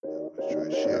I'm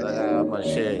gonna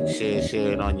share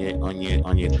it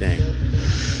on your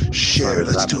thing. Share.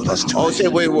 Let's do. Oh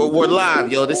shit! Wait, we're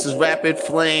live, yo. This is Rapid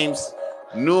Flames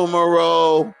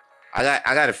numero. I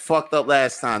got it fucked up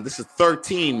last time. This is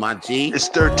 13, my G. It's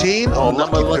 13. Oh,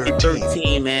 number lucky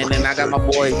 13, man. And I got my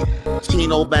boy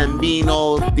Chino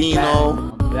Bambino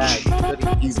Dino.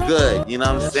 He's good, you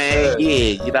know what I'm saying?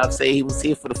 Yeah, you know what I'm saying? He was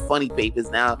here for the funny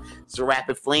papers. Now it's a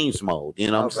Rapid Flames mode,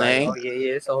 you know what I'm saying? Oh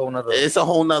yeah, it's a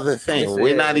whole nother thing.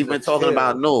 We're not even talking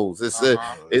about news.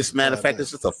 It's matter of fact,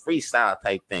 it's just a freestyle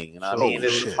type thing, you know what I mean?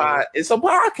 It's a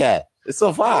podcast. It's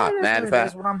a vibe, matter of fact.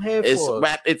 That's what I'm here it's for.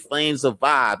 Rapid Flames a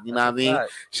vibe, you know what I mean?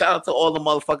 Shout out to all the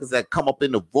motherfuckers that come up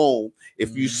in the room.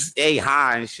 If you stay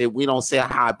high and shit, we don't say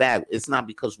hi back. It's not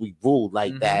because we rude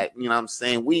like that, you know what I'm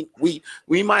saying?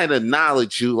 We might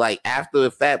acknowledge you like after the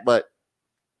fact, but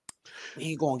we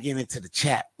ain't gonna get into the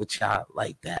chat with y'all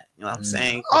like that. You know what I'm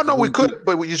saying? Oh no, we could,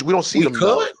 but we don't see them.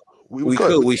 We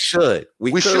should,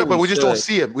 but we just don't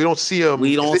see them. We don't see them.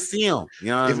 We don't see them. You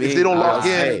know what I mean? If they don't log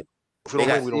in, we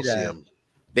don't see them.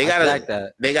 They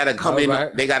gotta come in.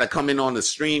 Right. They gotta come in on the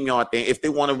StreamYard thing. If they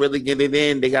want to really get it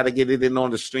in, they gotta get it in on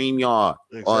the StreamYard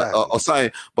or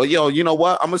something. But yo, you know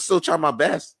what? I'm gonna still try my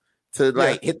best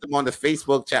to hit them on the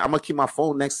Facebook chat. I'm gonna keep my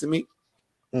phone next to me,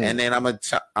 and then I'm gonna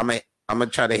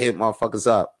try to hit motherfuckers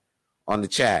up on the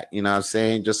chat. You know what I'm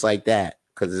saying? Just like that.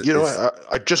 Because you know what?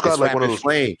 I just got like one of those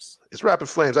flames. It's Rapid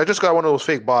Flames. I just got one of those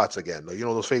fake bots again. You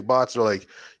know those fake bots are like,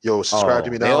 yo, subscribe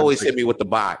to me now. They always hit me with the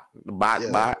bot. Bot.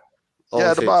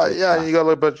 Yeah, the bot. Yeah, and you got a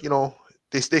little bit, you know,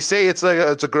 they say it's like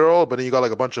it's a girl, but then you got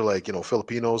like a bunch of like, you know,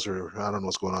 Filipinos or I don't know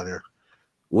what's going on here.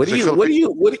 What do you?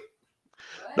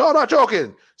 No, I'm not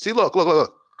joking. See, look.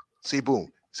 See, boom.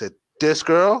 He said this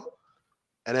girl,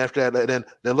 and after that, then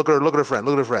look at her friend.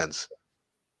 Look at her friends.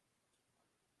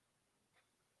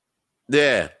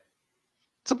 Yeah.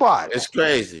 It's a bot. It's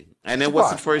crazy. And then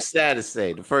what's the first status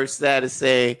say? The first status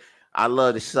say, I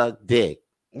love to suck dick.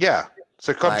 Yeah.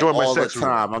 So come join my sex room.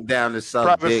 I'm down to suck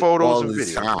private dick photos all and the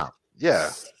videos. time. Yeah.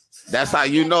 That's how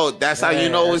you know. That's how you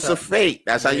know it's a fake.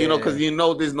 That's how you know, because you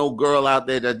know there's no girl out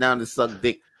there that's down to suck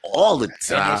dick all the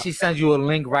time. And then she sends you a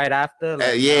link right after.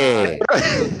 Like, yeah.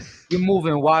 You're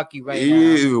moving wacky right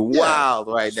now. Wild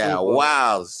right now.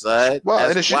 Wild, son.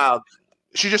 Well, that's wild.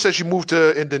 She just said she moved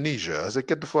to Indonesia. I was like,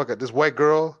 get the fuck out. This white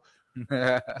girl.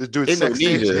 This dude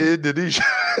Indonesia.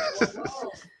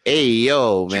 Hey,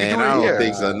 yo, man. I don't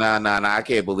think so. Nah. I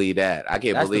can't believe that. I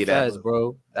can't believe that. Feds,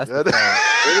 bro. That's the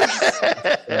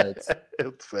feds.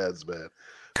 It's feds, man.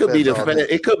 Could be the Fed.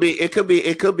 It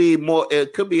could be more.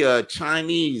 It could be a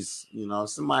Chinese, you know,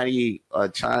 somebody, a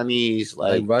Chinese,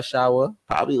 like Rush Hour.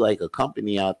 Probably like a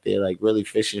company out there, like really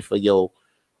fishing for your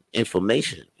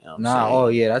information. You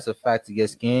know that's a fact to get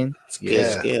skinned.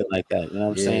 Scared like that. You know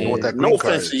what I'm saying? No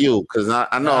offense to you, because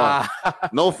I know.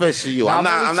 No offense to you. I'm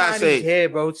not saying here,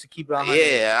 bro, to keep it 100.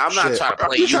 Yeah, I'm not trying to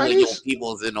play you and your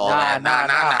peoples and all that.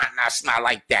 Nah. It's not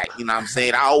like that. You know what I'm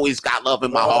saying? I always got love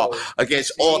in my heart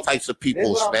against all types of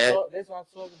peoples, man. That's what I'm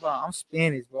talking about. I'm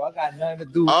Spanish, bro. I got nothing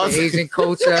to do with the Asian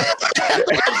culture.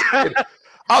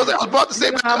 I was about to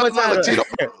say, I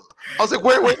was like,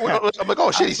 wait. I'm like,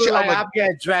 oh shit. I'm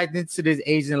getting dragged into this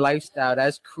Asian lifestyle.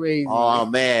 That's crazy. Oh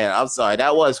man, I'm sorry.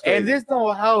 That was crazy. And this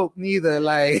don't help neither.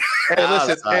 Like, hey,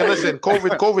 listen.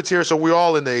 COVID's here, so we're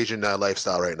all in the Asian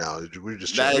lifestyle right now. We're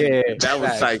just that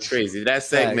was like crazy. That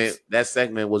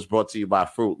segment was brought to you by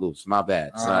Fruit Loops. My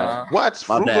bad. Son. What?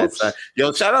 My bad. Son.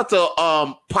 Yo, shout out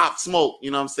to Pop Smoke. You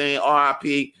know what I'm saying?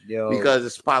 R.I.P. Because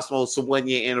it's Pop Smoke's 1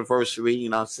 year anniversary. You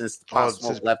know, since Pop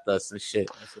Smoke left us and shit.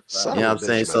 You know what I'm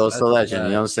saying? So it's a legend.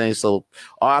 You know what I'm saying? So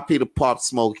R.I.P. to Pop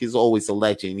Smoke. He's always a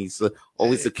legend. He's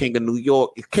always the king of New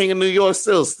York. King of New York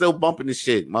still bumping the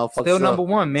shit, motherfucker. Still number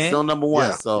one, man. Still number one.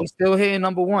 Yeah. So he's still hitting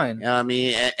number one. You know what I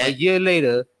mean? And a year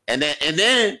later. And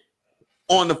then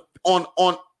on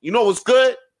you know what's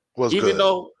good? Even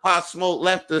though Pop Smoke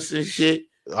left us and shit.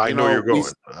 I know you're going.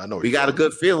 We got a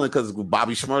good feeling because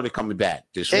Bobby Shmurda coming back.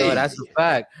 That's a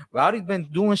fact. Rowdy's been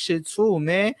doing shit too,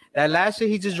 man. That last year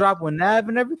he just dropped with Nav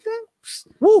and everything.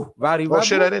 Woo, Rowdy Rebel. Oh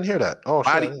shit, I didn't hear that. Oh,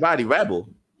 Rowdy Rebel.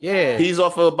 Yeah, he's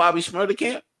off of Bobby Shmurda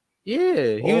camp.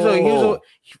 Yeah, he was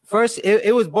first.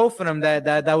 It was both of them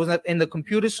that was in the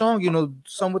computer song. You know,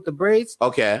 some with the braids.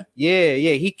 Okay. Yeah.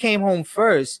 He came home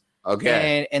first.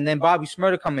 Okay. And then Bobby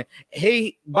Shmurda coming.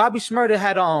 Bobby Shmurda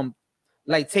had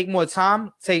like take more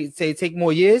time, take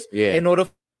more years. Yeah. In order,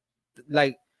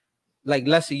 like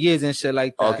lesser years and shit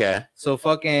like that. Okay. So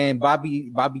fucking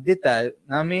Bobby did that. You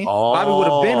know what I mean? Bobby would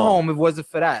have been home if it wasn't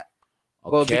for that.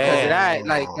 But because of that,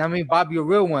 like, I mean, Bobby a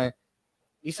real one.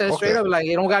 He said straight up, like,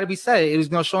 it don't got to be said. It was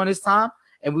going to show in his time,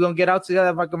 and we're going to get out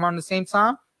together like around the same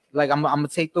time. like I'm gonna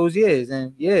take those years,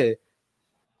 and yeah.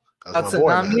 That's my boy,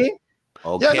 man.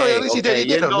 Okay, yeah, no, at least he did. He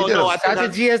did him. I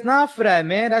got the GS9 for that,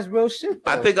 man. That's real shit.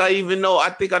 Though. I think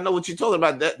I know what you're talking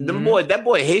about. That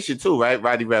boy Haitian too, right?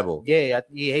 Roddy Rebel. Yeah,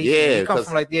 he comes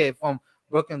from from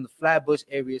Brooklyn, the Flatbush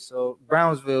area, so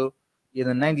Brownsville, the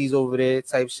 90s over there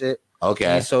type shit. Okay.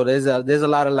 And so there's a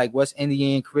lot of like West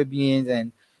Indian, Caribbeans,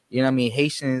 and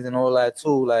Haitians and all that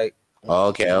too. Like.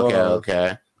 Okay.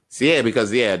 So yeah,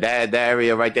 because that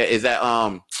area right there is that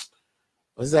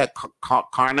what's that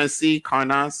Canarsie?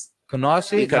 Nah,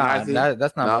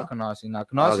 that's not Canarsie. Nah,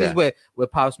 Canarsie is where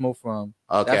Pop Smoke from.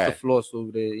 Okay, that's the floor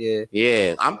over there. Yeah.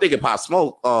 Yeah, I'm thinking Pop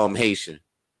Smoke Haitian.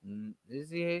 Is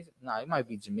he Haitian? Nah, he might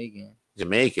be Jamaican.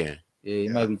 Jamaican. Yeah, he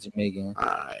might be Jamaican. All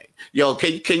right. Yo,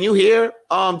 can you hear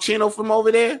Chino from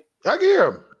over there? I can hear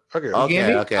him. Okay.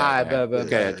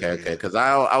 Okay. Because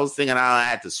I was thinking I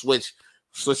had to switch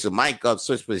the mic up,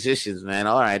 switch positions, man.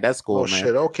 All right, that's cool, man.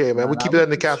 Shit, okay, man. We keep that in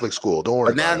the Catholic school. Don't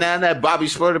worry. But now that Bobby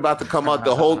Shmurda about to come out,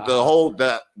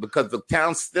 because the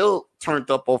town still turned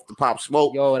up off the Pop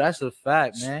Smoke. Yo, that's a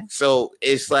fact, man. So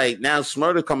it's like now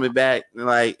Shmurda coming back,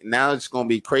 like now it's gonna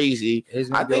be crazy. It's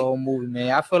gonna be a whole movie,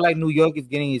 man. I feel like New York is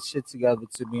getting its shit together.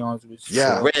 To be honest with you,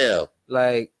 yeah, for real.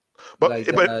 Like. But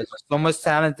so much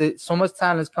talent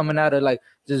is coming out of like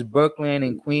just Brooklyn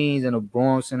and Queens and the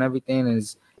Bronx and everything, and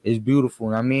it's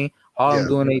beautiful. I mean, Harlem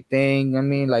doing their thing. I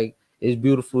mean, like it's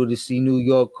beautiful to see New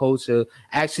York culture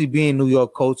actually being New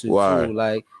York culture too.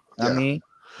 Like, I mean,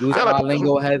 using our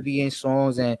lingo heavy in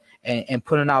songs and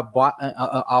putting our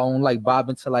own like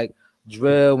bobbing to like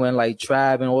drill and like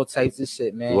trap and all types of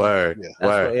shit, man. Word.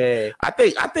 I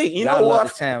think you know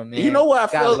what? You know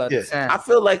what I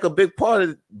feel like a big part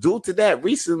of due to that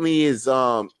recently is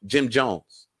Jim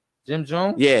Jones. Jim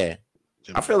Jones? Yeah.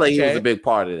 I feel like he was a big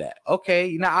part of that.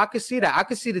 Okay, I can see that. I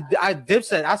can see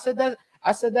Dipset. I said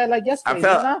that like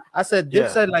yesterday. I said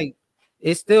Dipset like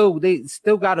they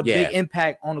still got a big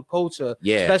impact on the culture,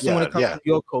 especially when it comes to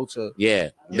your culture. Yeah,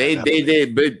 they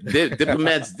did. But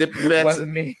diplomats.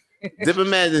 Wasn't me.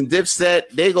 Diplomats and Dipset,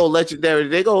 they go legendary.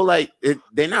 They go like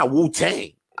they're not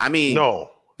Wu-Tang. I mean,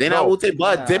 they're not Wu-Tang,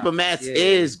 but Diplomats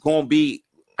is gonna be.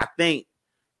 I think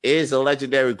is a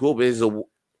legendary group.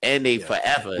 And they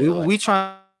forever. We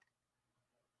try.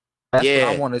 That's what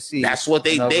I want to see. That's what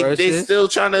they still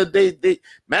trying to. They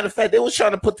matter of fact, they was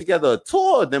trying to put together a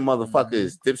tour of them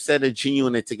motherfuckers. Dipset and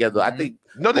G-Unit together. I think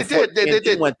they did.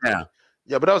 They went down.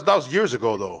 Yeah, but that was years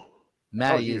ago though.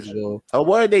 Mad years ago. Oh,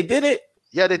 word, they did it.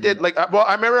 Yeah, they did. Like,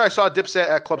 I remember I saw Dipset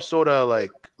at Club Soda.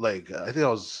 Like I think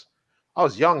I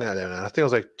was young at it. I think I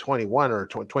was like 21 or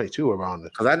 22 around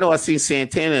it. Because I know I seen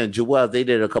Santana and Jewel. They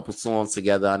did a couple songs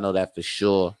together. I know that for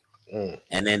sure.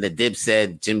 And then the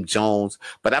Dipset, Jim Jones.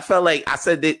 But I felt like I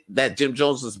said that Jim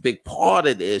Jones was a big part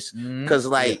of this. Because,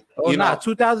 like,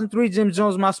 2003, Jim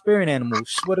Jones, my spirit animal.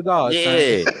 Swear to God.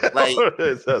 Yeah. Son. Like,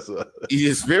 he's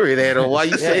a spirit animal. Why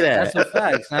you say that? That's a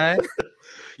fact, son.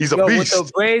 He's a beast. With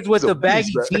the braids, with the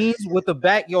baggy jeans, with the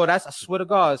back. Yo, that's I swear to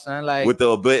God, son. Like, with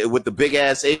the big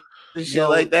ass and shit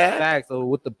like that. Facts. So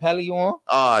with the pelly on.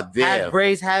 Oh, damn. Half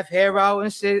braids, half hair out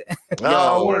and shit.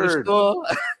 Word.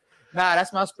 Nah,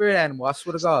 that's my spirit animal. I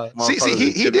swear to God. See,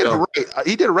 he did it right.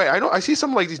 He did it right. I know. I see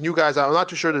some like these new guys. I'm not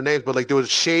too sure the names, but like they would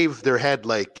shave their head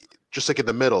like just like in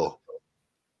the middle.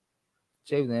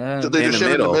 Shave their head. So they just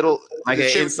shave in the middle, like an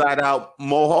inside out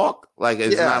mohawk. Like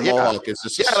it's not mohawk. It's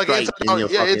just like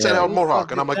inside out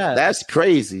mohawk. And I'm like, that's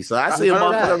crazy. So I see a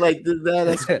motherfucker like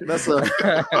that. That's a.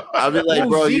 I'll be like,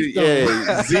 bro,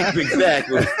 Zeke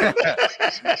exactly.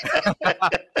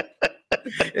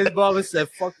 His barber said,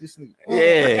 "Fuck this nigga."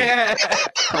 Yeah,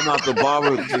 come out the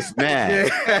barber just mad.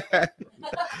 Get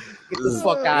the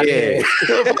fuck out of here.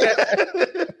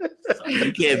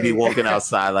 You can't be walking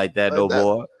outside like that no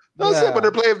more. That's it. But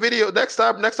they're playing video. Next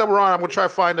time we're on, I'm gonna try to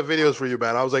find the videos for you,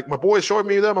 man. I was like, my boys showed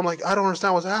me them. I'm like, I don't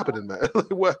understand what's happening, man.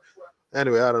 Like, what?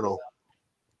 Anyway, I don't know.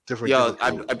 I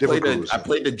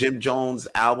played the Jim Jones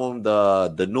album,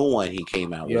 the new one he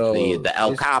came out with, the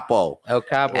El Capo.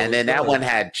 And then that one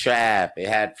had trap. It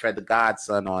had Fred the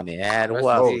Godson on it. It had who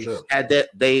else? Had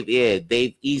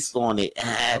Dave East on it. It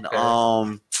had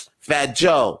Fat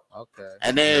Joe. Okay.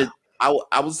 And then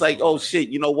I was like, oh shit,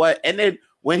 you know what? And then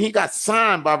when he got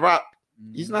signed by Rock,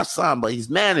 he's not signed, but he's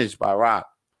managed by Rock.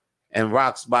 And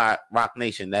Rock's by Rock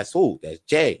Nation. That's who? That's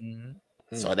Jay. Mm-hmm.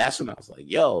 So that's when I was like,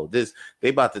 yo, they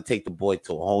about to take the boy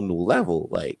to a whole new level.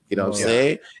 Like, you know what I'm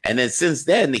saying? And then since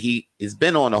then, he has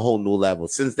been on a whole new level.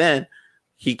 Since then,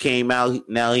 he came out.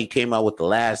 Now he came out with the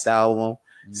last album.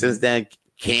 Mm-hmm. Since then,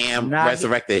 Cam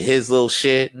resurrected his little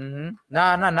shit. Mm-hmm.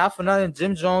 Not for nothing.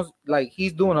 Jim Jones, like,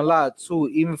 he's doing a lot too,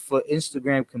 even for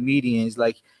Instagram comedians.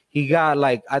 Like, he got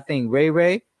like I think Ray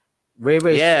Ray.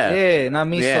 Yeah, and I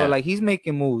mean, so like he's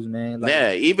making moves, man. Like,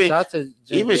 yeah,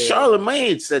 even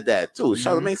Charlemagne said that too.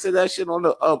 Charlemagne said that shit on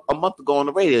a month ago on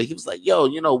the radio. He was like, "Yo,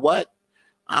 you know what?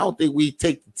 I don't think we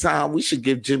take the time. We should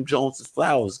give Jim Jones his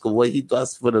flowers because what he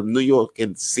does for the New York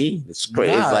and scene is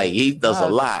crazy. It's like he does a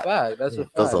lot. That's a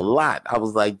fact. Does a lot." I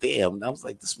was like, "Damn!" I was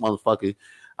like, "This motherfucker."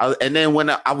 And then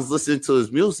when I was listening to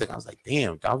his music, I was like,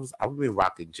 "Damn!" I've been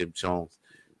rocking Jim Jones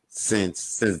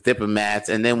since Diplomats,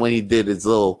 and then when he did his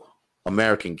little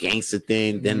American Gangster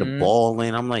thing, then the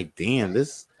balling. I'm like, damn,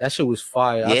 that shit was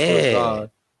fire. Yeah,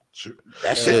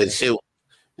 that shit.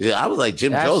 Yeah, I was like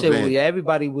Jim Jones. Yeah,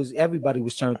 everybody was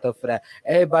turned up for that.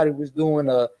 Everybody was doing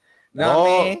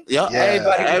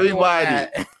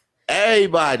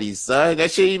everybody, son. That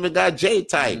shit even got J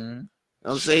type. You know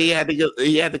what I'm saying?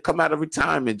 He had to come out of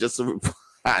retirement just to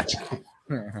reply.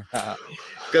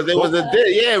 Because there was a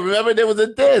diss. Yeah, remember there was a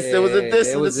diss. There was a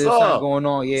diss in the song going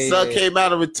on. Yeah, Son came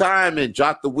out of retirement,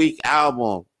 dropped the Weak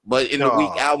album, but in the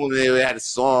Weak album they had a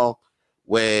song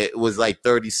where it was like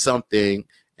 30 something,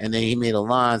 and then he made a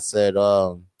line said,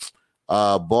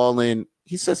 "Balling."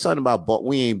 He said something about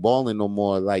we ain't balling no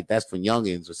more. Like that's for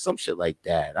youngins or some shit like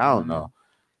that. I don't know,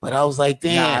 but I was like,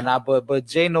 damn. But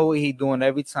Jay know what he doing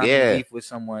every time he beef with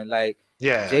someone. Like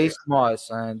Jay smart,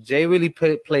 son. Jay really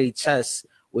played chess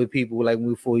with people like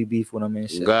before he beef with them and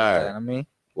shit. Like that, I mean,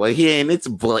 well, he ain't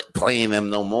into playing them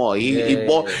no more. He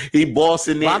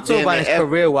bossing it. I'm talking about his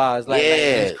career wise, like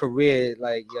his career,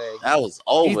 that was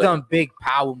over. He's done big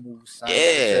power moves, son.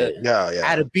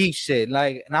 Out of beef shit,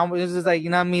 like, and I was just like, you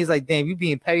know what I mean? It's like, damn, you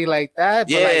being petty like that,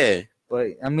 but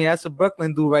but I mean, that's a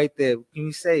Brooklyn dude right there. What can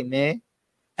you say, man?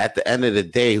 At the end of the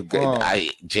day,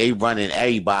 Jay running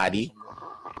everybody.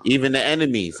 Even the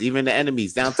enemies,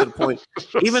 down to the point.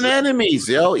 Even the enemies,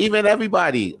 even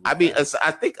everybody. I mean, I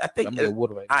think.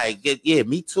 I get,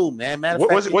 me too, man. Matter of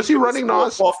fact, was he running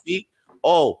Nas? Coffee.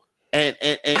 Oh, and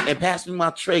pass me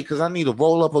my tray because I need to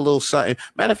roll up a little something.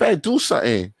 Matter of fact, do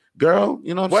something, girl.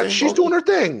 You know what I'm saying? She's doing her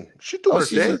thing. She's doing her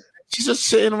thing. She's just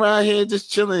sitting around here,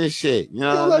 just chilling and shit. You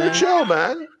know, let her chill,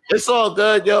 man. It's all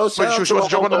good, yo. She wants to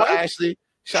jump on the mic. Ashley,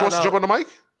 she wants to jump on the mic.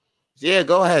 Yeah,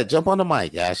 go ahead, jump on the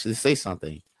mic, Ashley. Say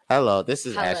something. Hello, this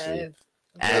is Ashley.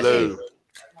 Hello.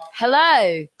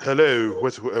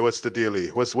 What's the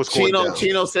dealie? What's going down?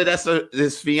 Chino said that's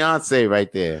his fiance right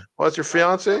there. What's your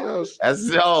fiance? That's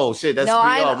P.O.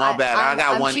 My bad. I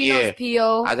got one ear.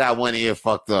 P.O. I got one ear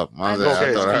fucked up.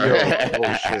 Okay, it's P.O.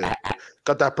 Oh shit.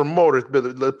 Got that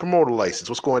the promoter license.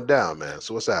 What's going down, man?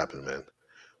 So what's happening, man?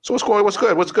 So what's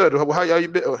good? How you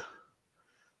been?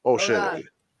 Oh shit.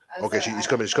 Okay, he's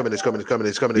coming. You gonna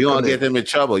get them in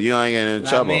trouble. You ain't getting in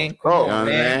trouble. You know what I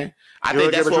mean? I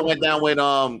think that's what went down with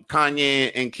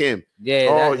Kanye and Kim.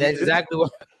 Yeah, that's exactly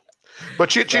what. But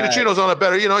Chino's on a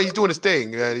better. You know, he's doing his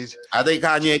thing. I think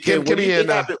Kanye and Kim.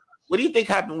 What do you think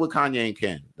happened with Kanye and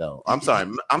Kim? Though I'm sorry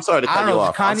to cut you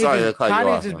off.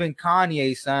 Kanye's just been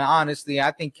Kanye, son. Honestly,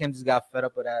 I think Kim just got fed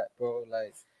up with that, bro.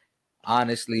 Like.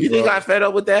 Honestly, you think I fed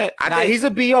up with that? I think he's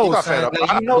a BO. Son. Like,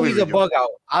 he's a bug out.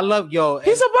 I love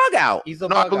He's a bug out.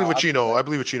 I believe with Chino. I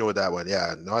believe with Chino with that one.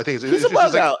 Yeah, no, I think he's a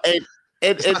bug out. And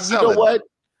you know what?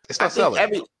 It's not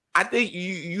selling. I think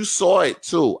you saw it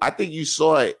too. I think you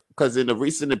saw it because in the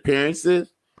recent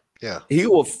appearances, he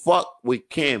will fuck with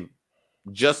Kim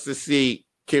just to see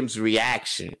Kim's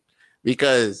reaction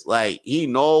because like he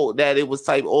know that it was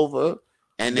type over,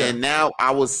 and then now I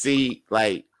will see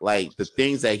like the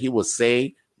things that he would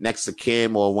say next to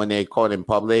Kim or when they caught in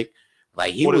public,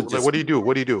 like he would just, what do you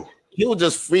do? He would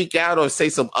just freak out or say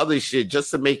some other shit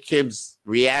just to make Kim's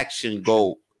reaction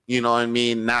go, you know what I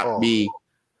mean?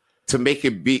 To make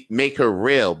her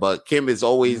real. But Kim is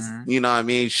always, you know what I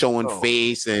mean, showing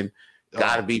face and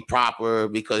gotta be proper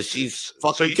because she's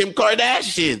fucking Kim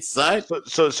Kardashian, son.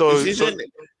 So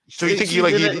you think he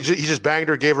just banged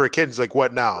her, gave her a kid? It's like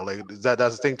what now? Like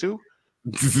that's the thing too?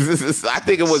 I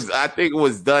think it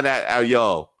was done at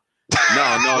No.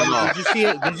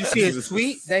 Did you see his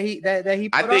tweet that he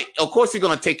put I think up? Of course he's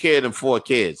gonna take care of them 4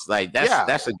 kids. Like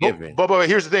that's a given. But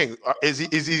here's the thing: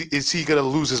 is he gonna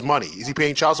lose his money? Is he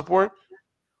paying child support?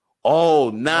 Oh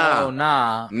nah.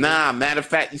 Nah. Matter of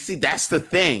fact, you see, that's the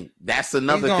thing. That's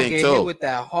another He's thing get too. Hit with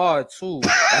that hard too.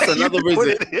 That's another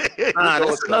reason.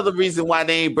 That's another reason why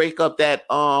they ain't break up that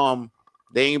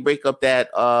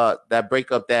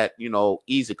you know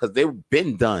easy because they've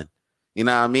been done. You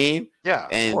know what I mean? Yeah,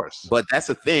 of course. But that's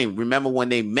the thing. Remember when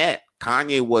they met?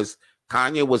 Kanye was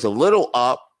a little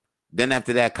up. Then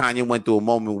after that, Kanye went through a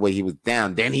moment where he was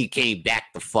down. Then he came back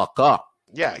the fuck up.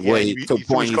 Yeah. To the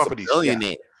point he's a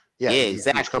billionaire.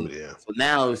 exactly. Company, yeah. So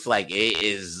now it's like it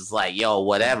is like yo,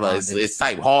 whatever. It's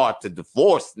like hard to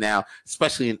divorce now,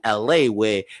 especially in LA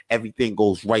where everything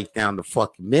goes right down the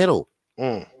fucking middle.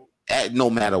 No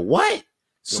matter what.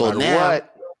 So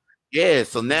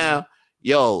now,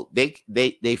 yo,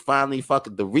 they finally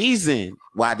fucking the reason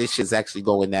why this shit's actually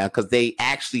going down because they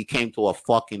actually came to a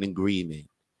fucking agreement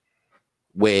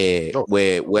where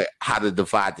how to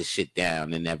divide the shit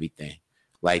down and everything.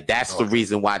 Like that's the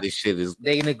reason why this shit is.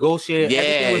 They negotiate.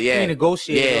 Yeah,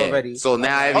 negotiated already. So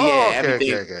now,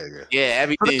 everything.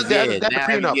 Everything's the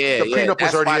prenup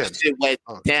was already in. The shit went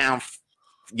down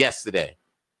yesterday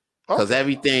because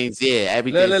everything's Let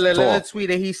the tweet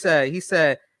that he said. He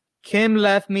said, "Kim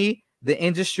left me. The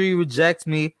industry rejects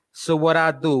me. So what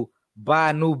I do? Buy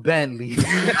a new Bentley."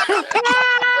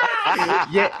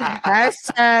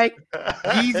 Hashtag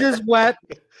Jesus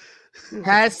wept.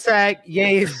 Hashtag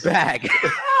Ye is back. This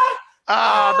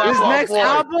next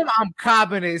album, I'm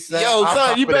copping it, son. Yo,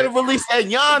 son, you better release that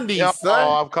Yandhi, son.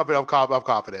 Oh, I'm confident.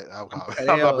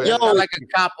 Yo, like a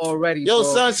cop already. Yo,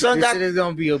 bro. son this shit is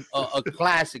gonna be a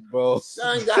classic, bro.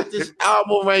 Son got this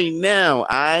album right now.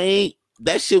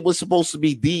 That shit was supposed to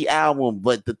be the album,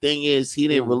 but the thing is, he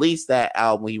didn't release that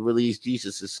album. He released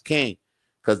Jesus is King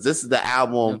because this is the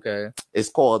album. Okay, it's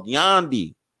called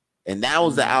Yandhi. And that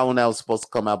was the album that was supposed to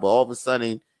come out, but all of a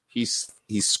sudden he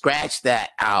scratched that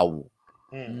album.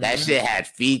 That shit had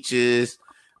features.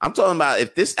 I'm talking about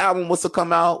if this album was to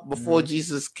come out before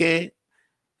Jesus King,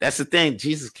 that's the thing.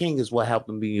 Jesus King is what helped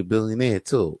him be a billionaire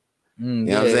too. You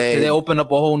know what I'm saying? They opened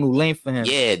up a whole new lane for him.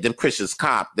 Yeah, them Christians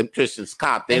cop.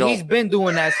 He's been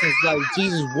doing that since like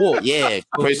Jesus walked. Yeah,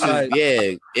 Christians.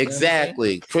 Yeah,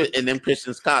 exactly. And them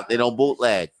Christians cop. They don't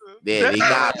bootleg. Yeah,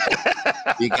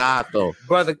 he got though.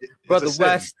 Brother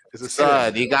West.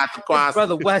 Son, he got the cross.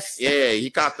 Brother West. Yeah, he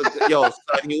got the son.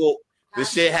 The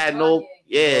shit had no.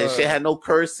 Yeah, shit had no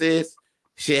curses.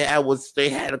 Shit they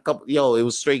had a couple. It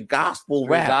was straight gospel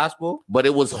rap. Gospel, but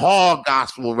it was hard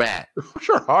gospel rap.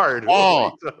 Sure, hard.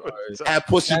 Had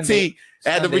Pusha T.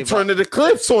 Had the Return of the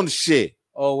Clips on the shit.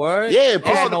 Oh, word? Yeah,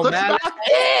 No Malice.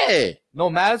 Yeah,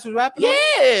 No Malice was rapping.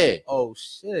 Yeah. Oh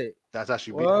shit. That's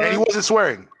actually. And he wasn't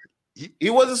swearing. He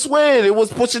wasn't swearing. It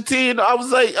was Pusha T, and I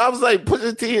was like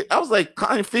Pusha T. I was like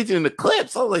kind of featuring the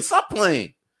clips. I was like, stop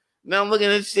playing. Now I'm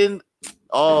looking at shit.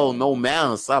 Oh, No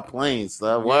Malice, stop playing,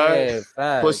 son. Word.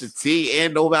 Yeah, Pusha T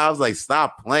and No Malice, I was like,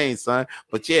 stop playing, son.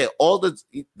 But yeah,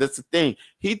 that's the thing.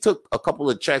 He took a couple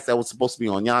of tracks that was supposed to be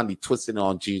on Yandhi, twisted it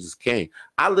on Jesus King.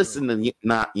 I listened to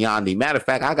not Yandhi. Matter of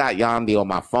fact, I got Yandhi on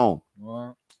my phone.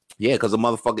 What? Yeah, because the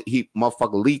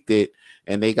motherfucker leaked it,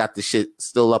 and they got the shit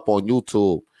still up on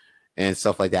YouTube and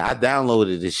stuff like that. I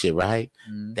downloaded this shit, right?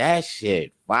 That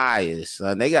shit fire,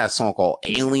 son. They got a song called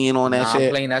Alien on that shit. I'm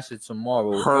playing that shit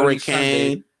tomorrow.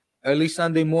 Hurricane. Early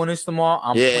Sunday mornings tomorrow.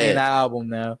 I'm playing that album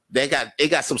now. They got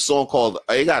a song called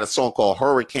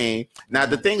Hurricane. Now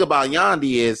the thing about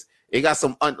Yandhi is it got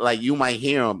some like you might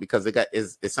hear them because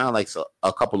it sounds like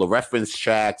a couple of reference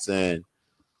tracks and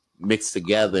mixed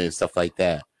together and stuff like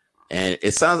that. And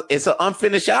it's an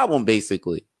unfinished album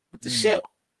basically. But the shit,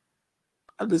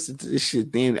 I listen to this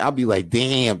shit, then I'll be like,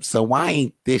 damn, so why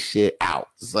ain't this shit out?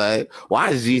 Son? Why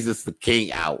is Jesus the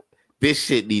King out? This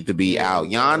shit need to be out.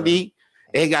 Yandhi,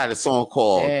 they got a song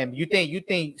called. Damn, you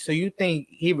think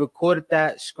he recorded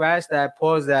that, scratched that,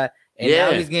 paused that, and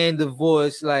now he's getting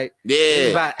divorced? Like,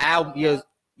 about album.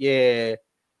 Yeah,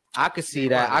 I could see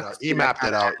that. He mapped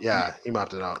it out. Yeah, he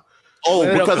mapped it out. Oh,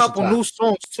 because a couple new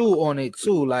songs too on it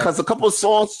too, like because a couple of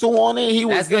songs too on it. He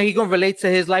gonna relate to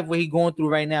his life, what he going through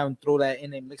right now, and throw that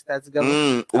in and mix that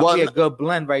together. Well, be a good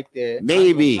blend right there.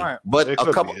 Maybe, but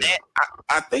a couple.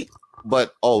 I think.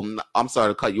 But I'm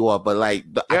sorry to cut you off, but like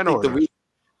I think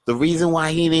the reason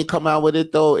why he didn't come out with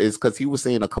it though is because he was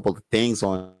saying a couple of things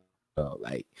on,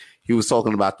 like he was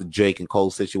talking about the Drake and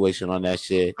Cole situation on that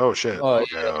shit. Oh shit!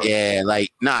 Yeah,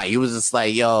 like he was just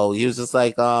like he was just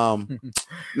like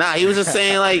he was just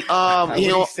saying like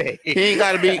he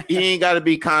ain't gotta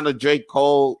be kind of Drake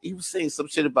Cole. He was saying some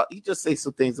shit about he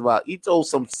told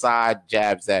some side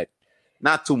jabs at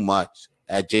not too much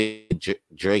at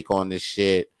Drake on this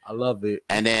shit. I love it.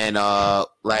 And then I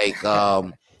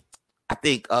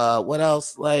think what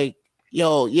else? Like,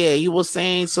 he was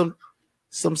saying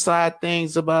some side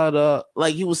things about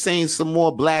like he was saying some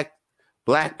more black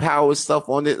power stuff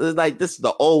on it. Like this is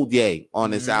the old Ye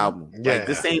on this album. Yeah. Like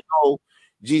this ain't no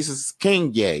Jesus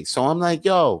King Ye. So I'm like,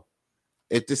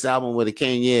 if this album would have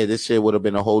came, this shit would have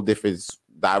been a whole different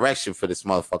direction for this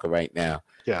motherfucker right now.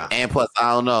 Yeah. And plus,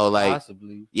 I don't know, like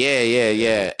possibly.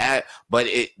 Yeah. But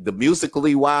the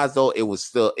musically wise though,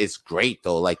 it's great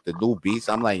though. Like the new beats,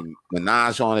 I'm like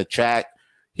Minaj on the track.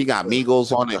 He got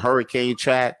Migos on the Hurricane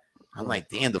track. I'm like,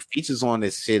 damn, the features on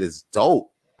this shit is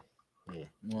dope.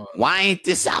 Why ain't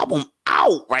this album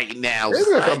out right now? It's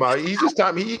gonna come out. He's just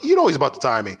timing. You know he's about the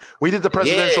timing. We did the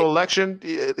presidential election.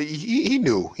 He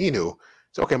knew.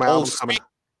 It's okay. My album's coming.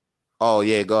 Oh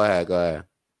yeah, go ahead.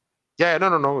 Yeah, no.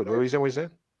 What are you saying?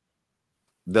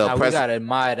 We gotta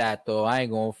admire that though. I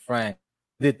ain't gonna front.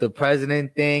 Did the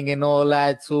president thing and all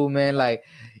that too, man. Like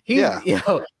he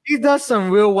done some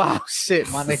real wild shit,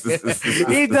 my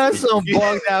nigga. He done some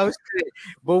bugged out shit.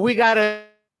 But we gotta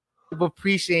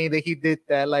appreciate that he did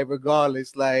that, like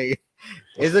regardless. Like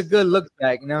it's a good look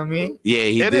back, you know what I mean? Yeah,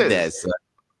 he did that. Son.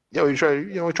 Yo, he try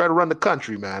to run the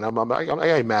country, man. I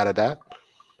ain't mad at that.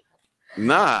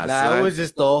 Nah, it was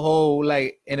just the whole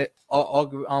like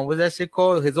what's that shit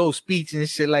called? His old speech and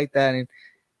shit like that, and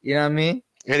you know what I mean?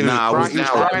 And he was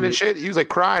crying and shit. He was like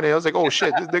crying, and I was like, "Oh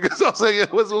shit, this nigga!" So I was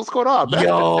like, "What's going on, man?"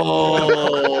 Yo,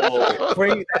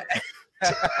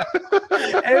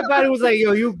 everybody was like,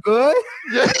 "Yo, you good?"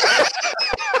 Yeah.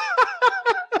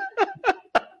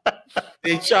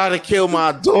 They try to kill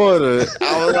my daughter.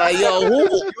 I was like, "Yo, who,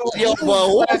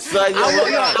 son?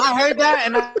 I heard that,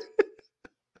 and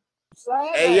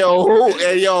Hey yo, who?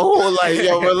 Like,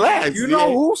 yo, relax. You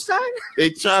know who, son?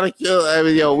 They try to kill. I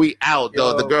mean, yo, we out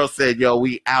though. The girl said, "Yo,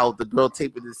 we out." The girl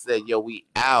taping it said, "Yo, we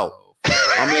out."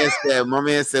 My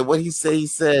man said, what he say? He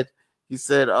said,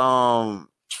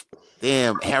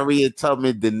 damn, Harriet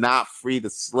Tubman did not free the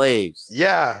slaves.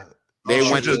 Yeah, they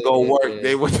went to go work.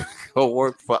 They went to go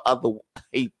work for other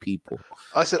white people.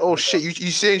 I said, "Oh shit,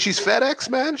 you saying she's FedEx,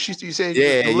 man? You saying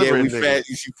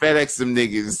she FedEx them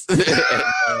niggas."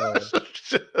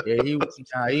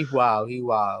 He's wild.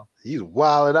 He's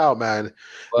wilding out, man.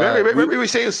 Remember we were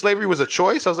saying slavery was a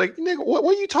choice? I was like, nigga, what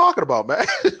are you talking about, man?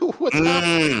 What's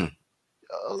happening?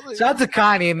 Shout out to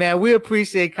Kanye, man. We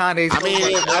appreciate Kanye. I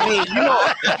mean, you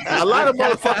know, a lot of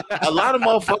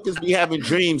motherfuckers be having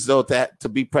dreams though to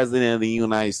be president of the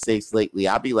United States lately.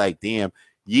 I'll be like, damn,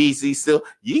 Yeezy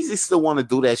still want to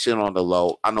do that shit on the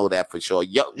low. I know that for sure.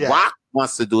 Rock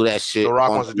wants to do that shit. The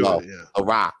Rock wants to do it. Yeah. The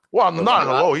Rock. Well, not on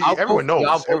the low. Everyone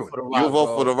knows. You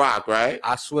vote for the Rock, right?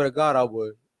 I swear to God, I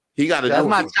would. He got That's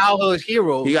my childhood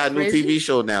hero. He got a new TV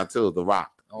show now too. The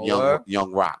Rock,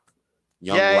 Young Rock.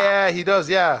 Yeah, he does.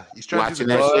 Yeah, he's trying watching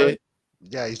to do that shit.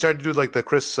 Yeah, he's trying to do like the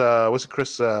Chris. What's the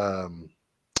Chris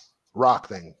Rock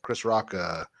thing? Chris Rock.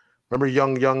 Remember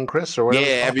young Chris or whatever?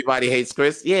 Yeah, everybody hates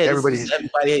Chris. Yeah, everybody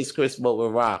hates Chris, but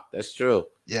with Rock. That's true.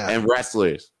 Yeah, and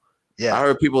wrestlers. Yeah, I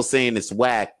heard people saying it's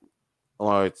whack,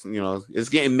 or it's it's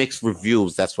getting mixed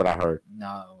reviews. That's what I heard.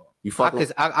 No,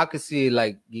 I could see it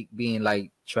like being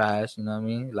like trash. You know what I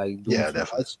mean? Like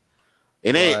definitely.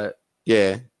 It ain't.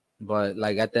 Yeah. But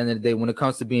like at the end of the day, when it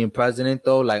comes to being president,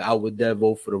 though, like I would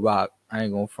vote for the Rock. I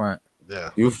ain't gonna front.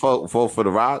 Yeah, you vote for the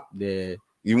Rock. Yeah,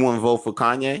 you want to vote for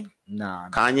Kanye? Nah.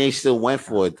 Kanye still went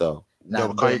for it though. No,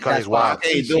 Kanye's wild.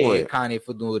 Kanye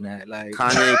for doing that. Like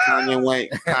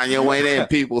Kanye went in.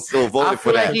 People still voted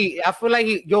for that. I feel like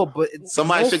he. But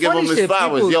somebody should give him his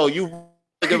flowers. Yo, you.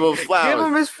 Give him flowers. Give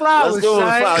him his flowers. Let's give him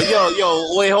flowers.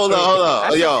 Yo, wait, hold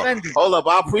up. Hold up.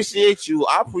 I appreciate you.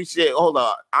 Hold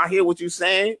up. I hear what you're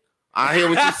saying. Yeah. Yeah. You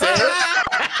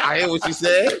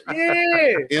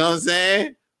know what I'm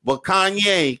saying? But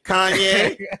Kanye,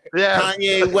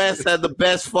 Kanye West had the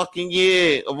best fucking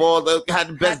year of all. Had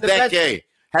the best decade.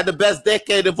 Had the best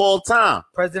decade of all time.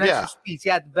 Presidential speech. He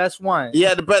had the best one. He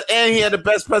had the best, and he had the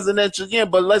best presidential year.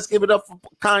 But let's give it up for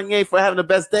Kanye for having the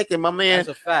best decade. My man, that's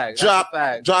a fact.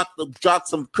 Dropped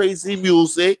some crazy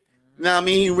music. You know what I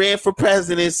mean? He ran for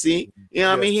presidency. You know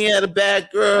what I mean? He had a bad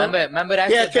girl. Remember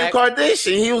that? Yeah, Kim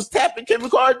Kardashian. He was tapping Kim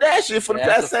Kardashian for the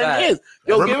past 10 years.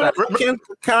 Yo, give it up for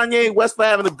Kanye West for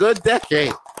having a good decade.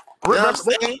 You know what I'm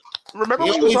saying? Remember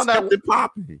when he was on that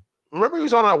popping? Remember he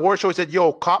was on that award show. He said,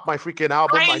 "Yo, cop my freaking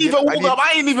album." I ain't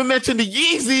even mentioned the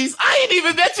Yeezys.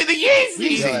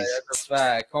 Yeah, that's a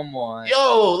fact. Come on.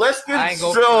 Yo, let's get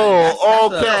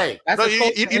okay. That's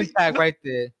a impact right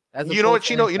there. You know what,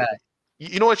 Chino?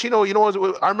 You know what, Chino? You know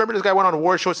what? I remember this guy went on a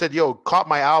award show and said, "Yo, caught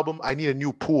my album. I need a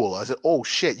new pool." I said, "Oh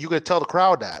shit, you gonna tell the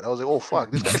crowd that?" I was like, "Oh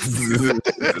fuck." This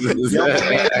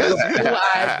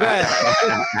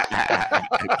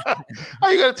How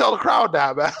you gonna tell the crowd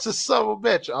that, man? It's a son of a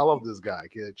bitch. I love this guy,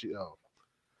 kid.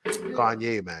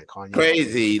 Kanye, man.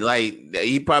 Crazy. Like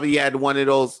he probably had one of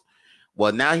those.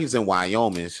 Well, now he's in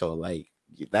Wyoming, so like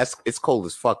it's cold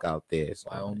as fuck out there.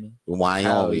 So,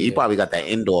 Wyoming. He probably got that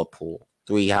indoor pool,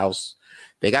 3 house.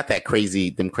 They got them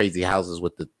crazy houses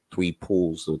with the 3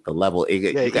 pools with the level.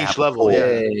 Each level.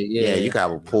 Yeah. You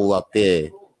got a pool up there.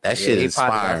 That shit is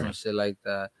inspiring. Shit like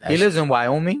that. He lives in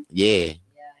Wyoming. Yeah.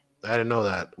 I didn't know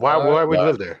that. Why would you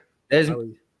live there?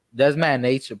 There's mad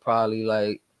nature probably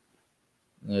like.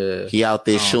 Yeah. He out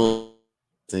there shooting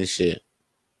and shit.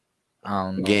 I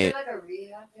don't know. Again, like a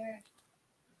rehab there?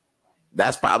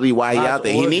 that's probably why he out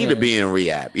there. He need to be in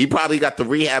rehab. He probably got the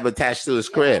rehab attached to his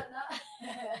crib.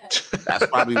 That's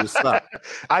probably what's up.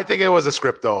 I think it was a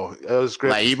script though. It was a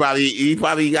script. Like he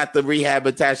probably got the rehab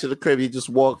attached to the crib. He just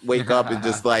wake up and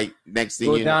just like next thing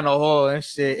go you down know. the hall and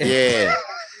shit. Yeah.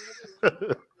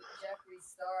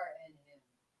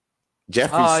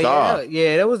 Jeffree Star.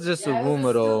 Yeah, that was just a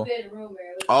rumor though.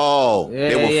 Oh,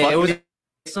 yeah, it was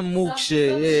some mook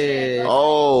shit. Yeah.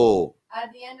 Oh.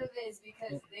 At the end of it is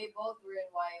because they both were in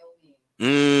Wyoming.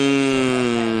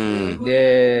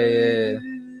 Yeah.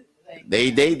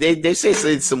 They say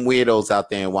some weirdos out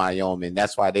there in Wyoming.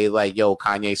 That's why they like, yo,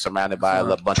 Kanye surrounded by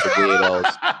a bunch of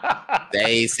weirdos.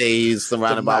 They say he's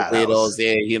surrounded by weirdos.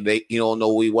 Yeah, he don't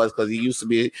know who he was because he used to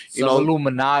be,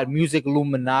 Illuminati, music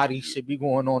Illuminati should be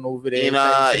going on over there. Yeah.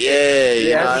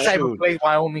 That's the type of place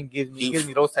Wyoming gives me. Gives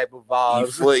me those type of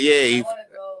vibes.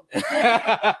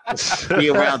 Be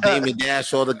around Damon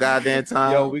Dash all the goddamn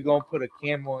time. Yo, we gonna put a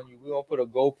camera on you. We gonna put a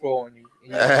GoPro on you.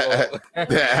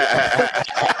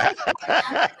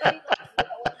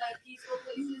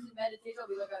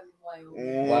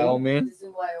 Wyoming.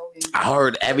 I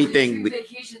heard everything.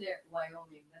 Vacation there,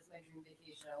 Wyoming. That's my dream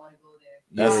vacation. I want to go there.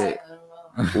 Yeah.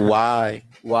 Why?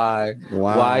 Why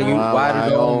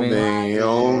Wyoming?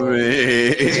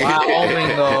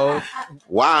 Though?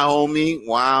 Wyoming.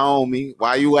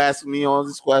 Why you asking me all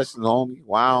these questions, homie?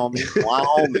 Wyoming.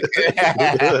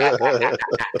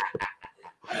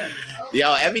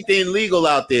 Yo, everything legal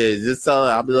out there. Just tell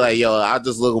her, I'll be like, yo, I'll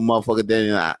just look a motherfucker then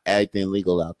and everything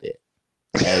legal out there.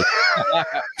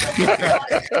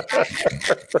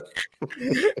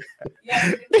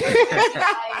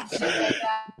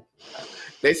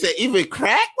 They said even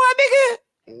crack, my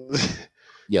nigga.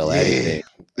 Yo,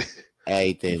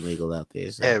 everything legal out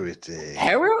there. So. Everything.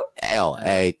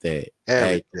 Everything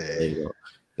legal.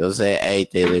 You'll say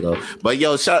everything legal. But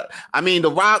yo,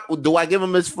 The Rock. Do I give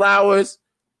him his flowers?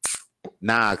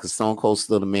 Nah, because Stone Cold's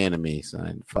still the man to me,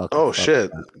 son. Fuck.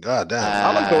 Shit. God damn.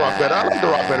 I like The Rock better. I like The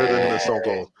Rock better than Stone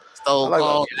Cold. Stone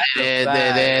Cold. The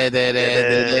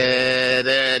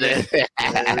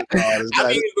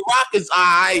Rock is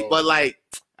alright, but like,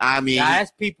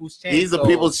 that's people's champ. He's a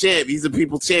people's champ.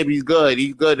 He's good.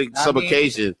 He's good at some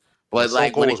occasions. But Stone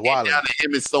like Cold when it came down to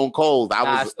him and Stone Cold,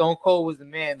 Stone Cold was the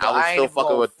man. Though. I was still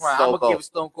fucking with Stone Cold. I'm gonna give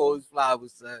Stone Cold his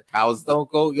flowers, son. Stone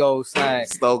Cold, son.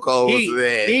 Stone Cold was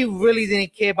there. He really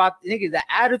didn't care about the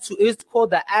attitude. It's called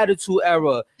the Attitude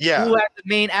Era. Yeah. Who had the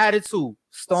main attitude?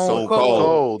 Stone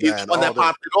Cold. He's the one that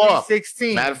popped it off.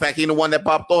 16. Matter of fact, he's the one that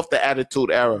popped off the Attitude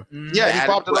Era. Yeah, he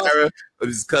popped it off. Era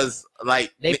was because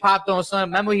like they popped on something.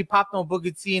 Remember he popped on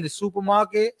Booker T in the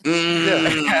supermarket?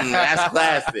 That's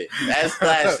classic. That's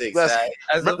classic. That's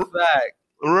a fact.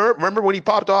 Remember when he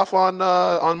popped off on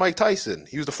Mike Tyson?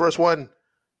 He was the first one.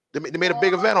 They made a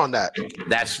big event on that.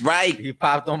 That's right. He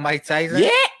popped on Mike Tyson. Yeah.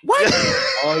 What?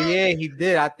 Oh yeah, he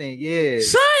did. I think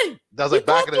Son, that was like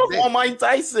back in the day. On Mike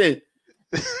Tyson.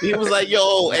 He was like,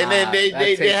 yo, and then they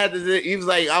had to. He was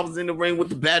like, I was in the ring with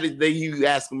the baddest. You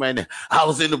ask him right now. I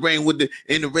was in the ring with the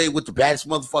baddest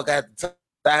motherfucker at the time.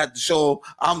 I had to show him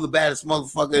I'm the baddest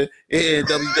motherfucker in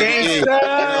WWE. You know what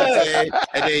I'm saying?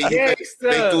 And then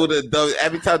they threw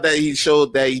every time that he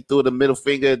showed that he threw the middle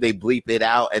finger, they bleep it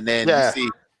out, and then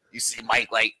you see Mike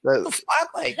like what the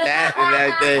fuck like that and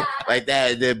everything like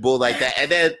that, and then Bull like that, and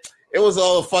then it was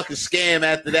all a fucking scam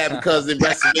after that because in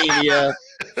WrestleMania.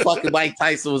 Fucking Mike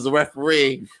Tyson was the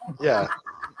referee. Yeah.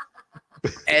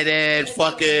 And then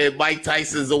fucking Mike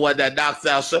Tyson's the one that knocks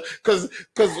out because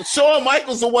Shawn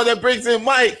Michaels the one that brings in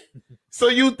Mike. So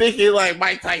you thinking like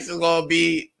Mike Tyson's gonna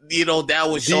be,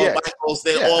 down with Shawn Michaels,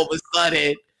 then all of a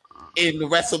sudden in the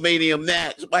WrestleMania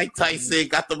match, Mike Tyson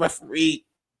got the referee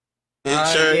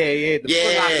shirt.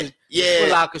 The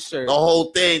Locker shirt. The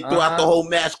whole thing throughout the whole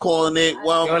match, calling it.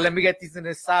 Well, yo, let me get these in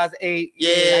the size 8.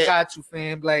 Yeah, I got you,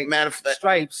 fam. Like matter of fact,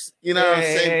 stripes. You know what I'm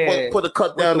saying? Put a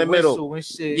cut down the middle. And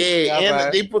shit.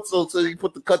 And they put he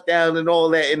put the cut down and all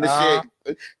that in the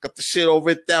shit. Got the shit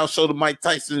over it down. Show the Mike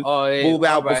Tyson move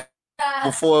out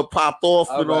before it popped off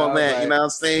and all that. You know what I'm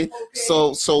saying?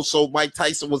 Okay. So Mike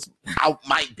Tyson was out.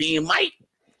 Mike being Mike.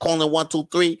 Calling 1, 2,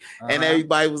 3, and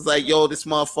everybody was like, "Yo, this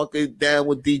motherfucker down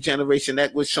with D-Generation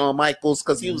X with Shawn Michaels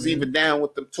because he was even down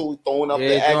with them too, throwing up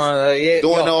the X,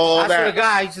 doing all that." I swear to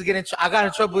God, I used to get in. I got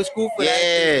in trouble with school for that,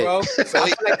 shit, bro. So I feel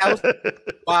like that was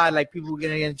why people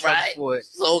getting in trouble for it.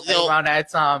 So around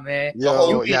that time, man.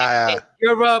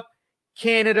 Europe,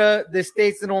 Canada, the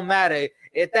States, it don't matter.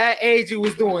 At that age, he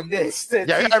was doing this.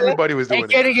 Yeah, everybody was doing it.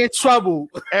 Getting in trouble.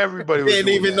 Everybody was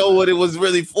didn't even know what it was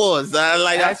really for. So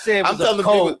I'm telling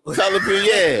people,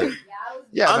 yeah.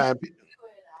 Yeah, man.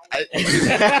 I was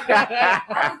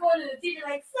going to the teacher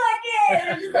like, suck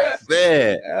it.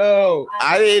 Man,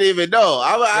 I didn't even know.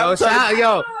 I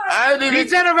didn't even.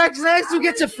 Generation X, you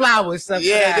get your flowers.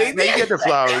 Yeah, they get their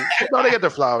flowers. No, they get their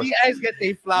flowers. DX get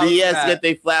their flowers. DX get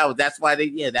their flowers. That's why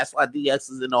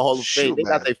DX is in the Hall of Fame. They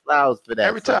got their flowers for that.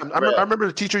 Every time. I remember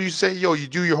the teacher used to say, "Yo, you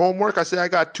do your homework." I said, "I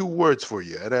got 2 words for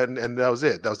you," and that was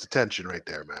it. That was the tension right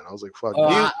there, man. I was like, "Fuck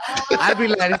you." I'd be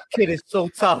like, "This kid is so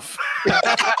tough."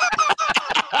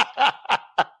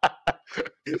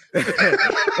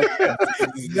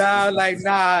 Nah,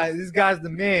 this guy's the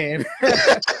man.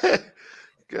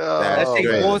 God, I think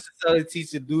most of the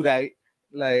teacher do that.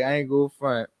 Like, I ain't go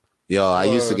front. Yo, I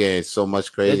used to get so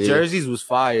much crazy. The jerseys was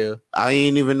fire. I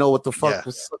ain't even know what the fuck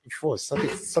was sucking for.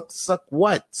 Suck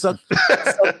what? Suck.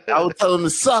 I would tell them to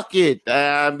suck it.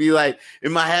 I'd be like,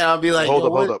 in my head, I'd be like, hold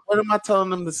up. What am I telling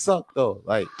them to suck though?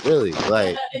 Like, really?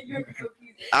 Like,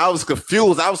 I was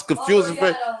confused. I was confused.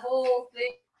 A whole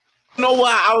thing. You know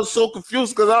why I was so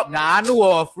confused? Because I knew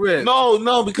off rip.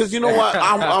 No, because you know what?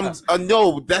 I'm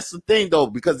no. That's the thing though,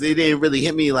 because it didn't really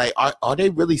hit me. Like, are they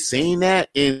really saying that?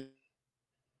 And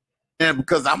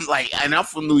because I'm like, and I'm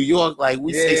from New York, like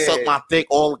we say suck my dick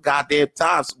all the goddamn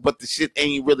times, but the shit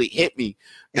ain't really hit me.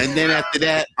 And then after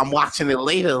that, I'm watching it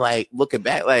later, like looking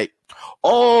back, like,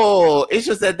 oh, it's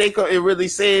just that they couldn't really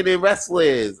say it in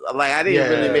wrestlers. Like I didn't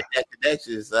really make that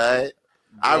connection, son.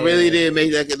 I really didn't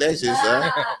make that connection,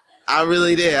 son. I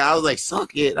really did. I was like,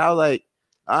 suck it. I was like,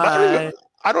 all right.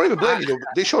 I don't even blame you.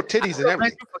 They show titties and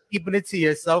everything. For keeping it to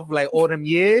yourself like all them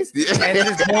years and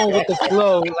just going with the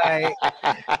flow, like,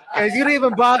 because you didn't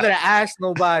even bother to ask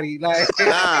nobody. Like,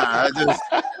 nah, I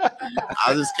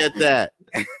just get that.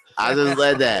 I just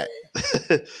let that.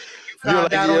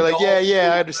 You're like,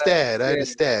 yeah, I understand,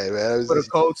 man. For the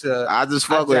culture, I just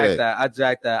fuck with it. I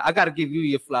jacked that. I gotta give you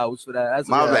your flowers for that. That's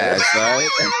my bad, son.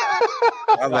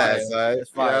 My bad, son.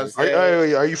 It's fine.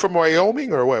 Are you from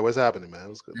Wyoming or what? What's happening, man?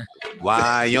 What's good?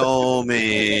 Wyoming.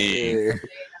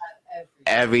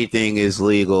 Everything is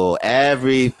legal.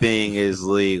 Everything is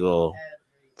legal.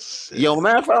 Yo,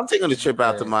 man, I'm taking a trip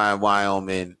out to my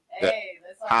Wyoming.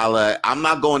 Holla. I'm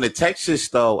not going to Texas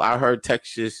though. I heard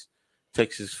Texas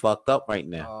fucked up right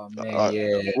now. Oh man,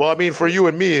 yeah. Well, I mean, for you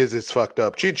and me, it's fucked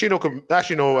up. Chino could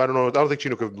actually no. I don't know. I don't think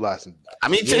Chino could last. I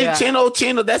mean,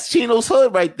 Chino. That's Chino's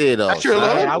hood right there, though. That's your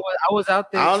hood. I was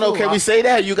out there. I don't know. Can we say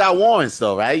that? You got warrants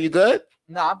though, right? You good?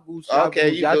 Nah, I'm Gucci. Okay,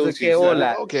 you Gucci. All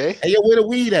that. Okay. Hey, yo, where the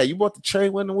weed at? You bought the tray.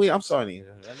 Where the weed? I'm sorry.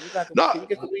 No. Can you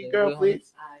get the weed, girl,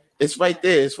 please? It's right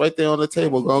there. It's right there on the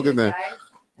table. Go get there.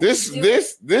 This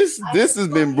has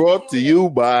been brought to you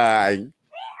by.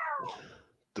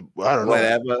 I don't know.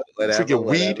 Whatever. Freaking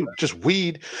weed, just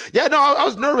weed. Yeah, no, I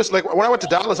was nervous. Like when I went to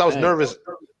Dallas, I was nervous.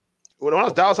 When I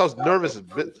was Dallas, I was nervous.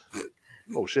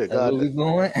 Oh shit, God.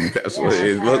 That's what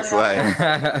it looks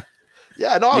like.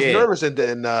 Yeah, no, I was nervous. And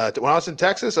then when I was in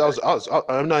Texas, I'm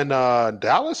in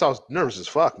Dallas. I was nervous as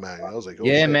fuck, man. I was like,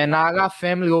 man. I got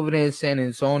family over there in San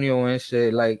Antonio and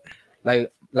shit. Like my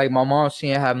mom, she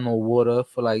didn't have no water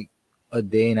for like a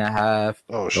day and a half.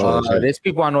 Oh shit. There's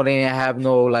people I know they didn't have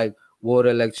no like water,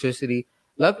 electricity.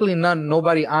 Luckily,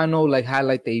 nobody I know like had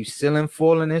like the ceiling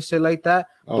falling and shit like that.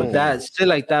 But that shit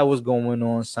like that was going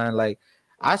on, son. Like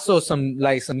I saw some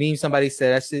meme. Somebody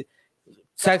said that shit.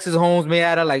 Texas homes made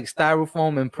out of like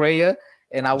styrofoam and prayer,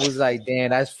 and I was like,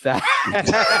 damn, that's fat.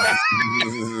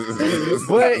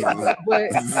 but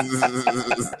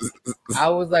I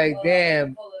was like,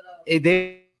 damn,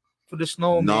 they for the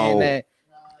snowman that.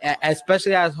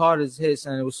 Especially as hard as hits,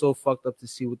 and it was so fucked up to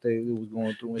see what they was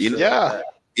going through. And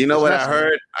you know what I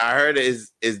heard? I heard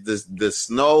is the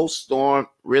snowstorm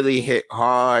really hit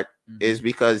hard is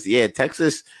because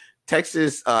Texas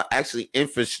actually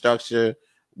infrastructure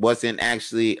wasn't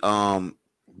actually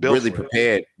really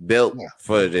built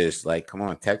for this. Like, come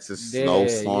on, Texas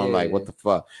snowstorm, like what the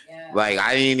fuck? Yeah. Like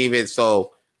I ain't even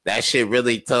so that shit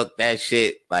really took that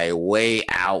shit like way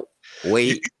out,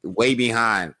 way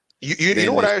behind. You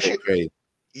know what I actually?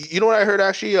 You know what I heard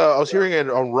actually? I was hearing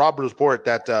it on Robert's report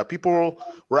that people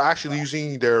were actually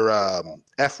using their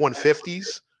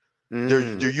F-150s.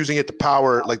 They're using it to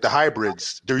power like the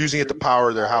hybrids. They're using it to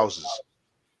power their houses.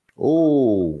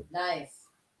 Oh, nice.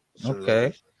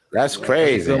 Okay, that's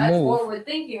crazy. That's forward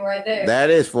thinking right there.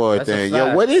 That is forward thinking.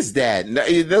 Yo, what is that? What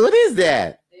is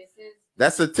that? This is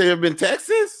That's a tip in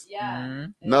Texas? Yeah.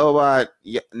 Mm-hmm. No,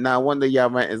 now one of y'all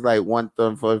rent is like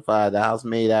 145. The house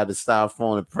made out of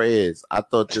styrofoam and prayers. I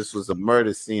thought this was a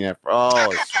murder scene.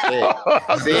 Oh shit!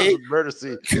 See, murder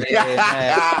scene.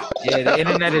 Yeah, the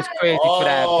internet is crazy for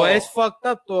that, but it's fucked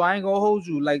up though. I ain't gonna hold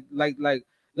you. Like, look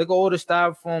at all the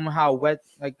styrofoam, how wet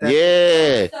like that.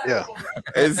 Yeah.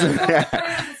 It's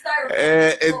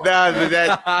not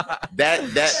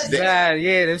that.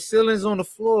 Yeah, the ceilings on the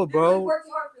floor, bro.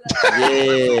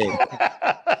 Yeah.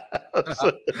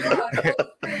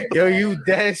 Yo, you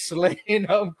dead slaying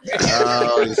up.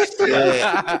 Oh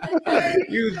shit!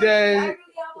 You dead.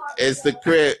 It's the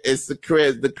crib.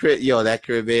 The crib. Yo, that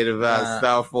crib made about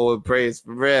styrofoam and praise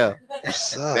for real.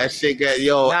 That shit got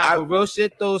real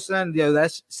shit though, son. Yo,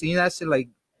 seeing that shit like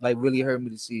really hurt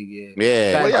me to see.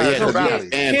 Yeah.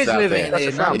 Kids living in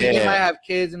there. Now they might have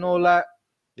kids and all that.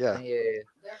 Yeah.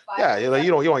 Like, you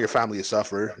don't want your family to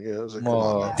suffer. Like, come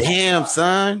on, man. Damn,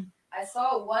 son. I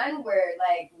saw one where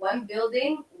like one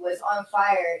building was on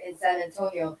fire in San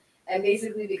Antonio, and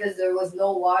basically because there was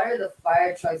no water, the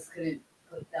fire trucks couldn't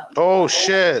put down. Oh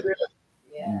shit!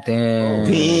 Yeah.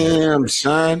 Damn,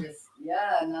 son.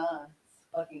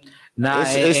 Fucking.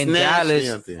 It's in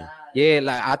Dallas. Yeah,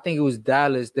 like I think it was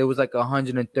Dallas. There was like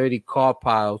 130 car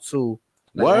pile too.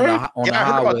 Like on the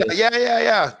highway.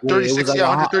 Yeah. 36, like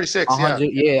 136.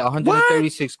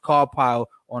 136 car pile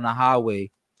on the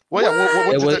highway.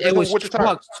 It was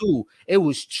trucks too. It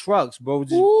was trucks, bro.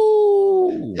 There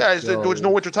was no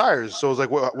winter tires, so it's like,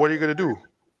 what are you gonna do?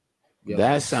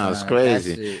 That sounds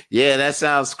crazy. Yeah, that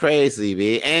sounds crazy,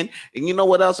 man. And you know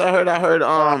what else I heard?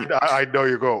 I know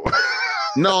you go.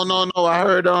 No. I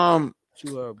heard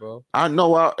you heard, bro. I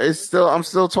know. I'm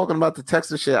still talking about the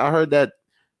Texas shit. I heard that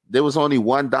there was only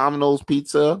one Domino's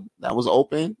pizza that was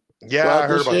open. Yeah, I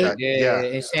heard about that. Yeah,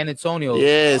 in San Antonio.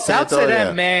 Yeah, shout to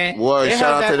them, man.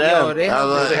 Shout out to them. They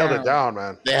held it down,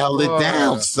 man. They held it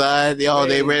down, son. Yo,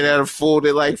 they ran out of food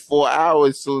in like 4 hours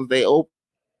as soon as they opened.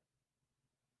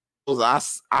 I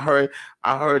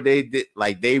heard they did,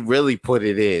 like, they really put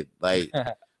it in, like.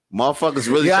 Motherfuckers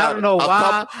really. I don't know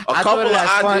why. I thought of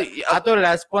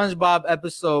that SpongeBob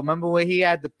episode. Remember when he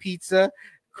had the pizza,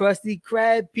 Krusty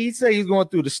Krab pizza? He was going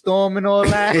through the storm and all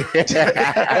that.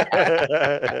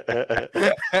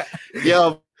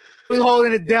 Yo, we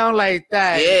holding it down like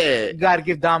that. Yeah, you gotta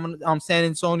give San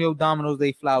Antonio Domino's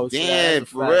they flowers. Damn,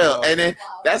 for real. And then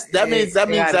that means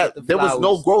that there was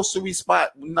no grocery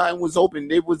spot. Nothing was open.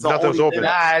 Nothing was open. Nah,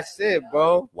 that's it,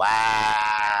 bro. Wow.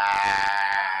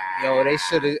 Yo, they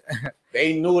should have.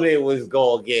 They knew they was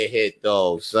gonna get hit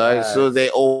though, son. So they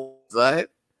son.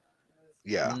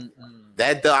 Yeah.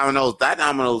 That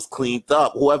Domino's cleaned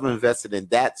up. Whoever invested in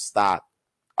that stock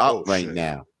up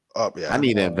now. Up, yeah. I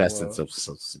need to invest in some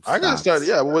I gotta start.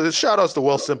 Yeah, well, shout outs to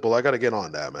Well Simple. I gotta get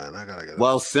on that, man. I gotta get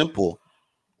Well Simple.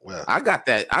 Well, I got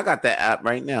that app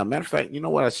right now. Matter of fact, you know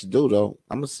what I should do though?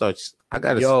 I'm gonna search.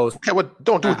 Okay, well,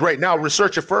 don't do it right now.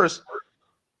 Research it first.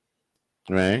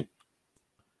 Right.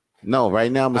 No,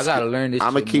 right now I gotta learn this.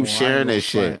 I'm gonna keep sharing this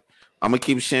shit. I'm gonna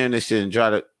keep sharing this shit and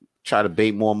try to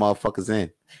bait more motherfuckers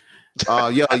in.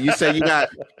 Yo, you said you got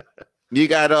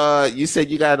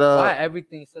why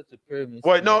everything's such a pyramid?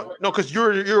 Wait, no, because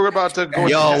you're about to go.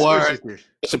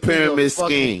 It's a pyramid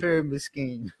scheme. Pyramid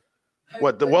scheme.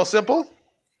 What, the Well Simple?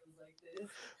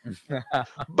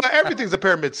 But everything's a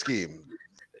pyramid scheme,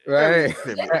 right?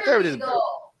 Everything.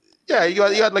 Yeah, you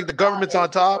got like the government's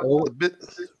on top, the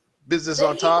business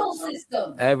on top,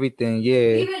 ecosystem. Everything,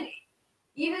 yeah.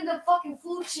 Even the fucking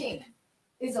food chain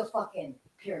is a fucking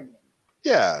pyramid.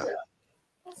 Yeah.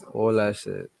 All that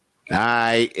shit. All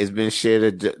right, it's been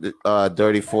shared at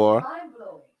Dirty 4.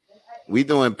 We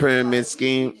doing pyramid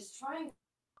scheme.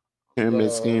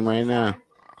 Pyramid scheme right now.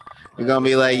 You're gonna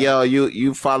be like, yo,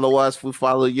 you follow us, we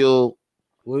follow you.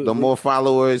 The more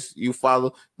followers you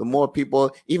follow, the more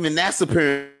people. Even that's a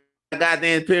pyramid.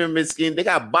 Goddamn pyramid scheme. They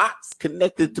got bots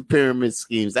connected to pyramid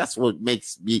schemes. That's what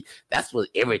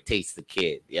irritates the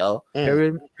kid, yo.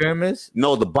 Pyramids?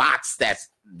 No, the bots that's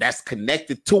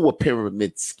connected to a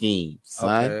pyramid scheme,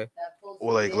 son. Okay.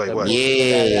 Or like what?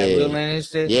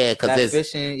 Yeah, because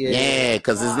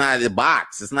it's not a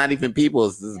box. It's not even people.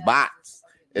 It's bots.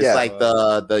 It's like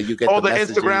the you get. Oh, the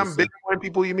Instagram Bitcoin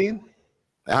people. You mean?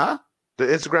 Huh? The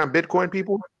Instagram Bitcoin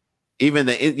people. Even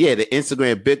the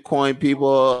Instagram Bitcoin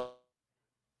people.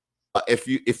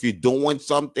 If you're doing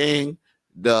something,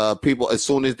 the people, as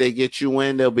soon as they get you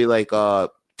in, they'll be like,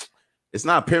 it's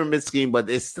not a pyramid scheme, but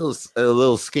it's still a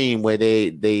little scheme where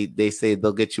they say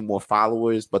they'll get you more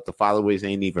followers, but the followers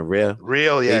ain't even real.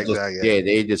 Exactly. Yeah,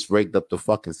 they just rigged up the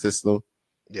fucking system.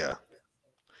 Yeah.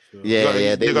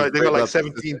 Yeah, they got like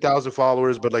 17,000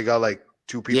 followers, but they got like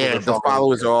 2 people. Yeah, the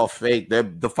followers are all fake.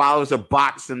 The followers are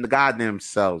bots in the goddamn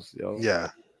selves, yo.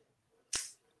 Yeah.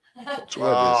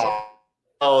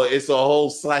 Oh, it's a whole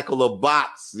cycle of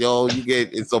bots, yo.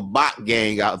 It's a bot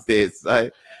gang out there. It's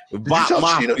like bot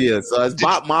mafia. So it's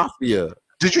bot mafia.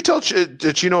 Did you tell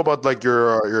Chino about like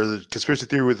your conspiracy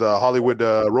theory with Hollywood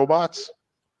robots?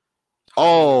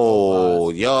 Oh,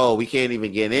 yo, we can't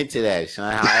even get into that.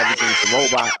 Son. How everything's a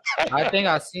robot. I think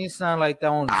I seen something like that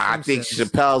on. I think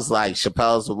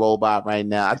Chappelle's a robot right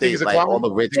now. I think it's like all the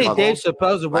rich. Dave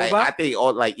Chappelle's a robot. I think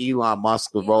all like Elon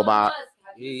Musk a robot.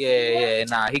 Yeah.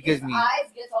 Nah, he gives me. Eyes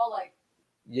gets all like.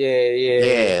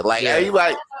 Yeah. Like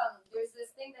everybody. There's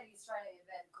this thing that he's trying to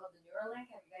invent called the Neuralink.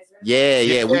 Have you guys heard?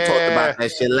 Yeah. We talked about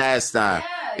that shit last time.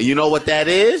 Yeah, you know what that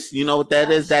is?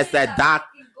 That's that Doc.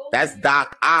 That's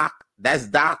Doc Ock. That's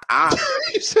Doc Ock.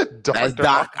 You said That's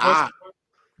Doc Ock.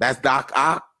 That's Doc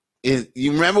Ock.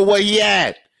 You remember what he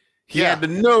had? He had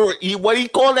the what he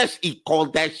called that? He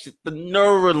called that shit the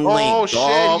Neuralink. Oh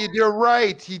dog. Shit! You're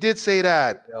right. He did say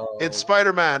that in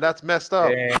Spider-Man. That's messed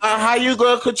up. How you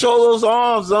gonna control those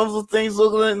arms? Those things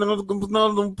look like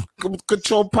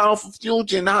control powerful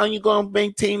fusion. How you gonna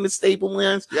maintain the stable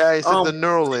lens? Yeah, he said the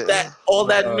Neuralink.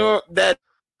 That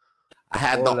I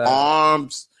had the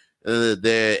arms.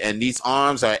 There and these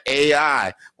arms are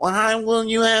AI. Well, how will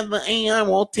you have the AI?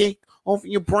 Won't take over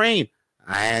your brain.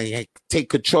 I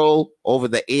take control over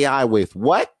the AI with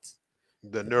what?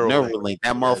 The Neuralink.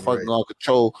 That motherfucker gonna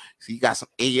control. So you got some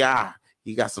AI.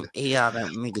 You got some AI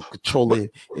that nigga controlling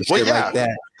and shit like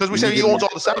that. Because we said he owns all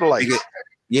the satellites.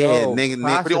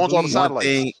 Nigga, he owns all the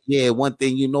satellites. One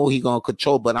thing you know he gonna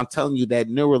control. But I'm telling you that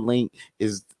Neuralink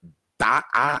is Doc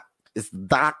Ock. It's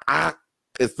Doc Ock.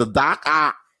 It's the Doc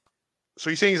Ock. So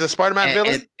you saying he's a Spider-Man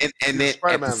villain? And then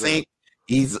at the same,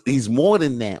 he's more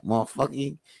than that,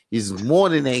 motherfucker. He's more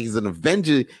than that. He's an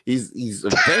Avenger. He's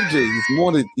Avenger.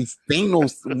 He's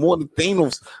Thanos. More than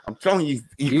Thanos. I'm telling you.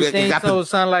 You think so?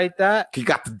 Something like that. He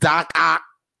got the Doc Ock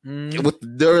with the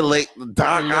Neuralink.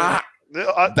 Doc Ock. You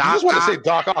just want to say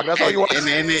Doc Ock. That's all you want to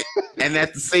say. And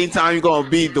at the same time, you're gonna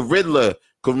be the Riddler.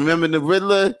 Cause remember the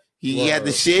Riddler? He had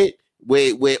the shit.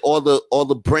 With all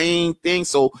the brain things.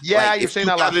 So yeah, you're saying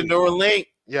that got a Neuralink.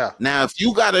 Yeah. Now if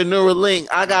you got a Neuralink,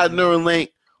 I got a Neuralink.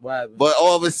 Right. But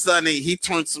all of a sudden he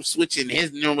turned some switch in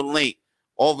his Neuralink.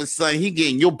 All of a sudden he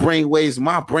getting your brain waves,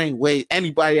 my brain waves.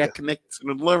 Anybody that connected to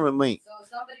the Neuralink. So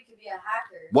somebody could be a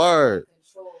hacker. Word.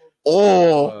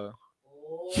 Or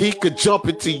he could jump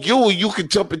into you, and you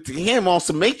could jump into him on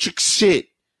some Matrix shit.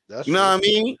 You know what I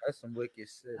mean? That's some wicked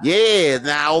shit. Yeah.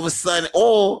 Now all of a sudden,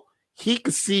 he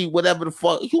could see whatever the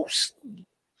fuck.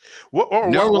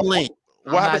 Neuralink.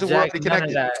 What happens if we're already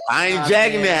connected? I ain't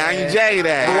jagging that.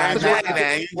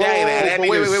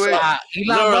 Wait.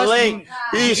 Neuralink.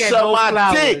 He shut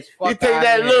my dick. He take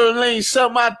that Neuralink,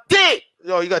 shut my dick.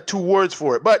 Yo, you got 2 words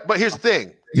for it. But here's the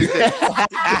thing.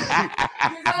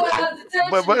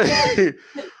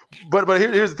 But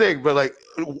here's the thing. But like,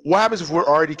 what happens if we're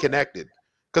already connected?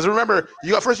 Because remember,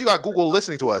 you got Google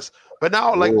listening to us, but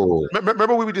now like,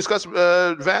 remember we discussed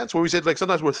Vance, where we said like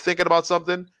sometimes we're thinking about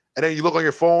something, and then you look on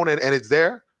your phone and it's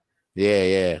there.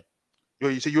 Yeah.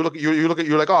 You see, you're like,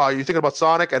 oh, you're thinking about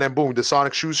Sonic, and then boom, the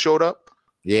Sonic shoes showed up.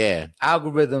 Yeah,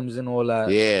 algorithms and all that.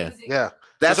 Yeah.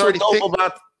 That's what's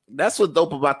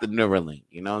dope about the Neuralink.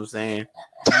 You know what I'm saying?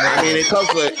 I mean, it comes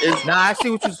with. I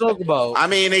see what you're talking about. I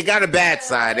mean, they got a bad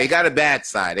side.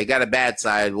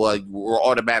 Well, we're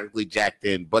automatically jacked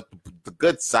in. But the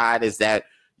good side is that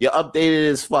you're updated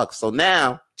as fuck. So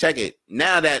now, check it.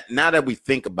 Now that we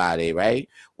think about it, right?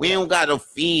 We don't got no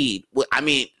feed. I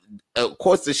mean, of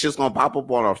course, this shit's gonna pop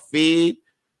up on our feed.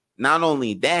 Not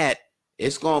only that,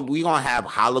 we gonna have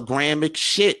hologramic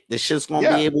shit. The shit's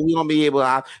gonna we gonna be able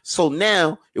to. So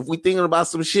now, if we thinking about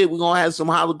some shit, we gonna have some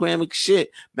hologramic shit.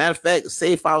 Matter of fact,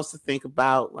 say if I was to think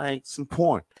about like some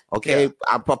porn, okay,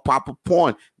 I pop up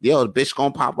porn. Yo, the bitch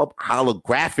gonna pop up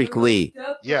holographically.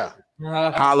 Yeah.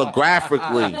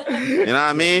 Holographically, you know what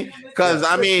I mean? Because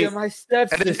I mean,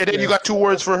 and then you got 2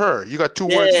 words for her. You got 2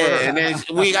 words for her, and then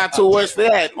we got 2 words for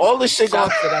that. All this shit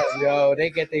gonna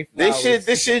they get their this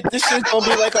shit gonna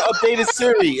be like an updated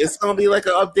Siri. It's gonna be like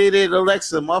an updated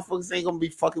Alexa. Motherfuckers ain't gonna be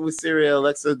fucking with Siri,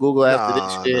 Alexa, Google after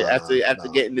this shit. After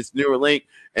getting this Neuralink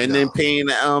and then paying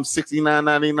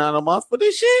 $69.99 a month for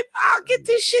this shit, I'll get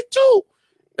this shit too.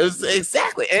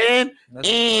 Exactly, and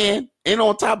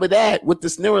on top of that, with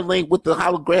this Neuralink, with the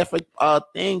holographic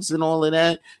things and all of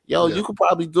that, you could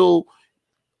probably do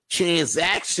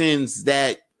transactions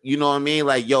that, you know what I mean?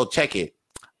 Like, yo, check it.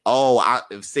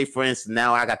 Say for instance,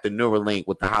 now I got the Neuralink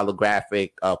with the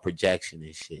holographic projection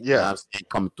and shit. Yeah, you know what I'm saying?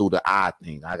 Coming through the eye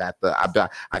thing. I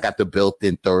got the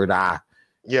built-in third eye.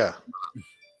 Yeah.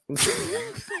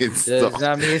 It's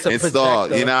I mean, it's a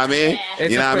projector. You know what I mean?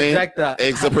 It's you know a what I mean? projector.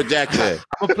 It's a projector.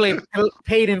 I'm gonna play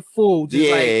paid in full.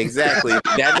 Yeah, exactly.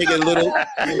 That nigga little.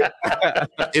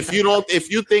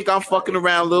 If you think I'm fucking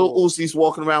around, Lil Uzi's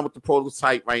walking around with the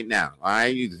prototype right now. All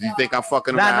right, you think I'm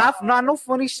fucking around? No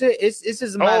funny shit. It's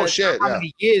just a matter of how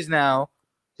many years now.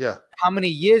 Yeah. How many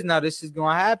years now this is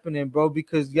gonna happen, bro?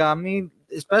 Because I mean,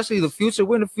 especially the future.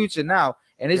 We're in the future now.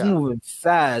 And it's moving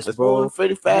fast, bro. Moving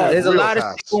pretty fast. There's a lot of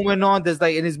shit going on that's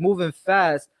like, and it's moving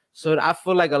fast. So I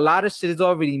feel like a lot of shit is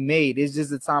already made. It's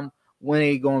just the time when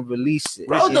they gonna release it.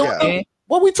 Bro,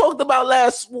 what we talked about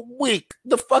last week,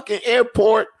 the fucking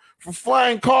airport for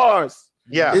flying cars.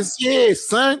 Yeah. It's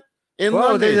son. In bro,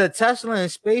 London. There's a Tesla in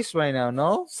space right now,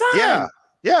 no? Son.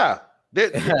 Yeah.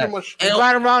 They're much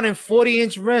riding around in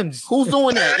 40-inch rims. Who's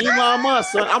doing that? Elon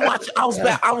Musk, son.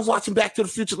 I was watching Back to the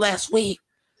Future last week.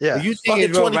 Yeah, you think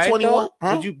it's real, right,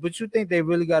 huh? But you think they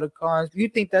really got a car? You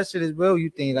think that shit is real?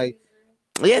 You think like?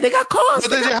 Yeah, they got cars.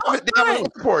 They have an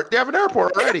airport. They have an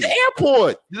airport already. The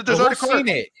airport. There's already seen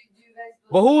it.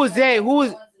 But who was there? Who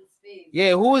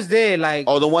was there? Like,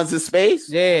 the ones in space.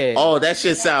 Yeah. Oh, that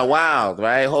shit sound wild,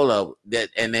 right? Hold up.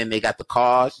 And then they got the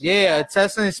cars. Yeah, a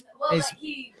Tesla.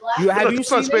 Have you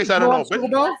seen space? I don't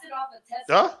know.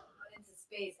 Huh? Into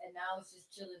space, and now it's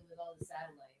just chilling with all the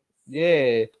satellites.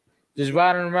 Yeah. Just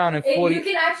riding around in 40. You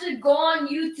can actually go on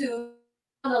YouTube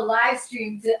on the live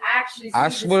stream to actually see the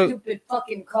stupid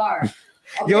fucking car.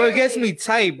 Okay. Yo, it gets me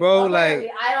tight, bro. Okay.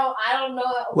 Like I don't know.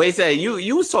 Wait, say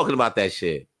you was talking about that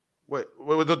shit. Wait,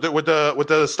 with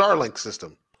the Starlink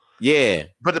system. Yeah,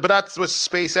 but that's with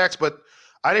SpaceX. But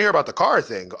I didn't hear about the car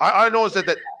thing. I noticed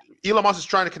that Elon Musk is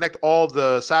trying to connect all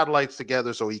the satellites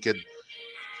together so he could.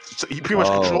 So he pretty much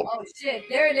control. Oh shit!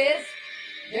 There it is.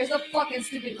 There's a fucking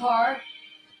stupid car.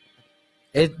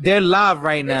 They're live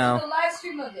right now. This is the live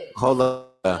stream of it. Hold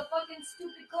up. It's a fucking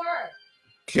stupid car.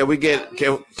 Can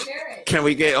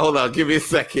we get hold on, give me a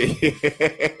second.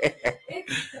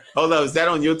 Hold up, is that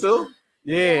on YouTube?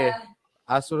 Yeah.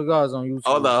 I swear to God it's on YouTube.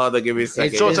 Hold on, give me a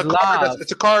second. So it's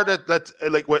a car that's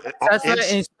like what Tesla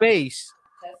in space.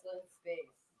 Tesla in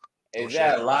space. Is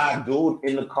that a live dude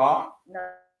in the car? No,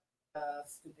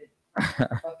 stupid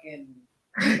fucking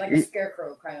like a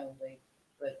scarecrow kind of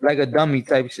like a dummy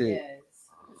type shit. Yeah,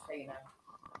 it's hanging out.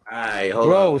 All right, hold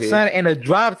bro, on, son, in a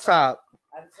drop top.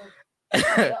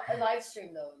 Live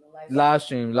stream though. Live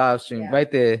stream, yeah.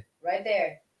 Right there. Right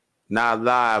there. Not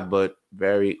live, but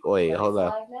very. Wait, hold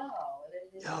on.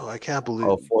 Yo, I can't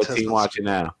believe. 14 Tesla's watching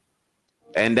now,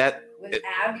 and that with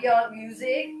ambient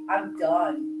music, I'm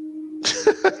done.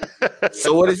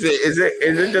 So what is it? Is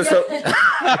it just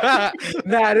a...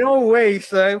 Nah, don't wait,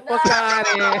 son. Fuck out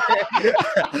of here.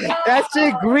 That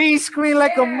shit green screen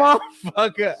like a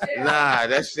motherfucker. Nah,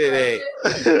 that shit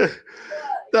ain't.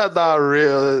 That's not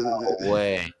real. No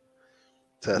way.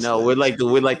 Tesla. No, we're like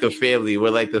the family.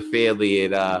 We're like the family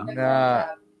and Nah.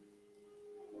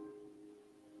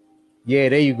 Yeah,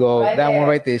 there you go. Right that there. One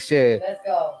right there. Shit. Let's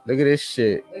go. Look at this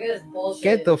shit. Look at this bullshit.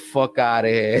 Get the fuck out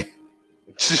of here.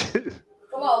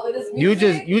 Come on, with this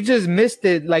music. You just missed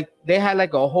it. Like they had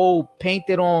like a whole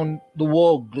painted on the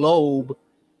wall globe.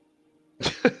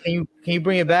 Can you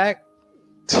bring it back?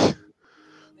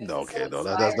 No, okay, no,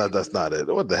 that's not it.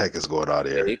 What the heck is going on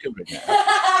here? Yeah, you can bring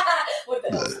that. What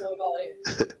the hell is going on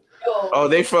here? Oh,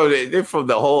 they from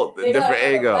the whole different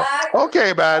angle.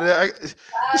 Okay, man.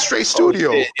 Straight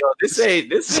studio. Oh, yo, this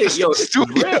ain't studio.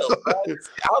 Real, I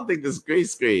don't think this is green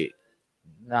screen.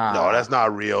 Nah. No, that's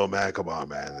not real, man. Come on,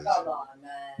 man. Come on,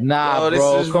 man. Nah, yo,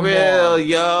 bro. This is come real, on.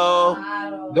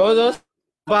 yo. Those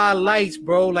are lights,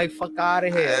 bro. Like fuck out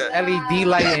of here. LED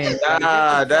lighting.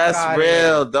 Nah, that's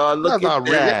real, dog. Look at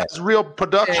that. That's real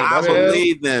production. I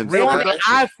believe them. They on the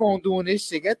iPhone doing this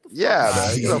shit. Get the fuck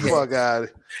man. Get the fuck out.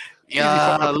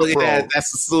 Yeah, look at that.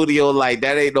 That's a studio light.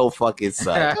 That ain't no fucking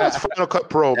son. That's Final Cut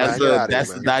Pro, man.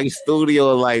 That's a nice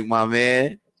studio light, my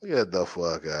man. Get the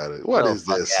fuck out of it. What is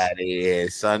this? Out of here,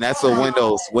 son. That's a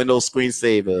Windows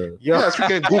screensaver. Yeah, it's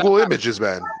freaking Google Images,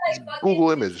 man. Google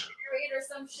Image. Or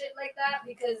some shit like that,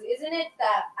 because isn't it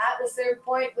that at a certain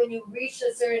point when you reach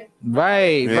a certain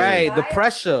right, the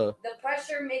pressure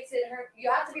makes it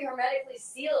you have to be hermetically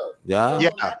sealed. Yeah,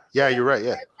 you're right. Yeah,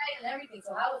 and everything.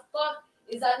 So how the fuck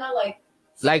is that not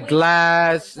like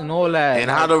glass and all that? And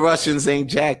how the Russians ain't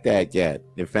jacked that yet?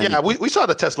 Yeah, we saw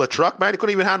the Tesla truck, man. It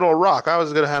couldn't even handle a rock. I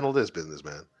was gonna handle this business,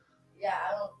 man. Yeah,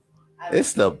 I don't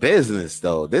it's the business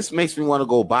though. This makes me want to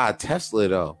go buy a Tesla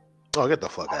though. Oh, get the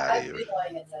fuck out of here.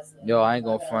 Yo, I ain't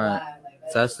gonna front.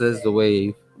 Tesla's the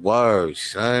wave. Word,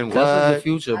 son. Tesla's the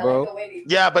future, bro.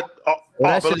 Yeah, but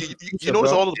but you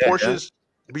notice all of the Porsches.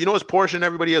 But you notice Porsche and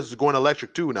everybody else is going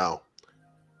electric too now.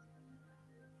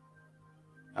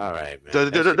 All right,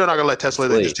 man. They're not gonna let Tesla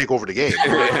just take over the game.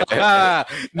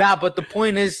 Nah, but the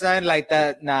point is, son, like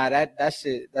that. Nah, that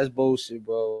shit, that's bullshit,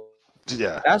 bro.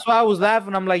 Yeah, that's why I was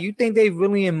laughing. I'm like, you think they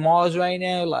really in Mars right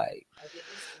now? Like,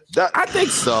 I think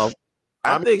so.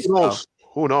 I think who knows?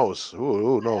 Who knows?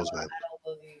 Who knows, man?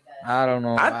 I don't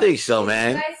know. I think so,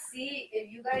 man.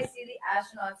 If you guys see the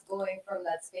astronauts going from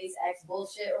that SpaceX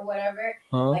bullshit or whatever,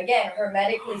 huh? again,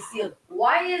 hermetically sealed.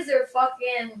 Why is there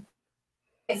fucking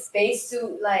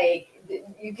spacesuit? Like,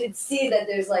 you could see that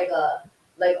there's like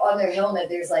on their helmet,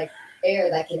 there's like air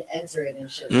that can enter it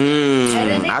and shit.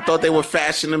 I thought they were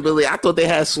fashionably. I thought they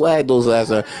had swag. Those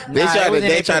assholes. They try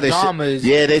to shit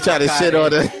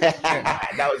on it.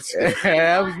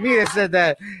 That was me that said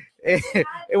that.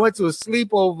 It went to a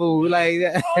sleepover like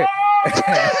that.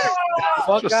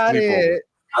 Fuck out of here.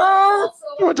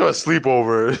 You went to a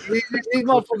sleepover. These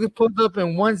motherfuckers pulled up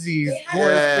in onesies.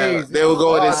 Yeah, they were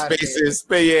going in space.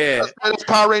 Yeah, that's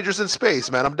Power Rangers in space,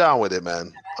 man. I'm down with it,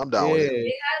 man. I'm down with it.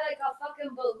 They had like a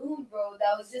fucking balloon, bro,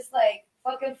 that was just like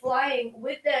fucking flying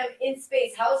with them in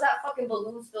space. How is that fucking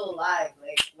balloon still alive?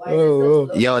 Like, why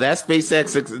is it yo, that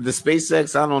SpaceX, the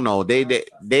SpaceX, I don't know. They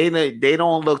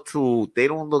don't look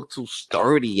too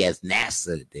sturdy as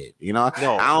NASA did. You know,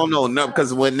 no. I don't know, no,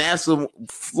 because when NASA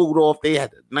flew off, they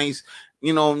had a nice.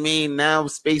 You know what I mean? Now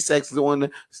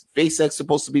SpaceX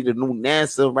supposed to be the new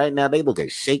NASA. Right now they look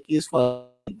as shaky as fuck.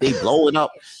 They blowing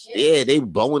up. Yeah, they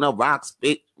blowing up rocks,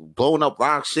 blowing up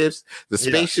rock ships. The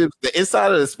spaceships, the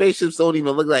inside of the spaceships don't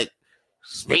even look like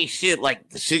spaceship like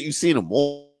the shit you see in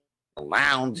the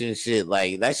lounge and shit.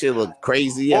 Like that shit look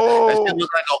crazy. That shit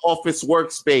look like an office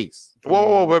workspace.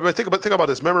 Whoa, but think about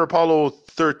this. Remember Apollo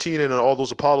 13 and all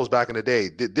those Apollos back in the day?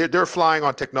 They're flying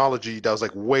on technology that was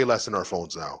like way less than our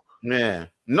phones now. Yeah.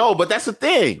 No, but that's the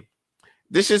thing.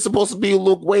 This shit's supposed to be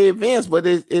look way advanced, but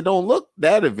it don't look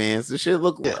that advanced. This shit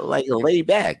look like a laid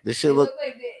back. This shit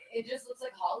it just looks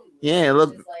like Hollywood. Yeah, it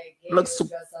looks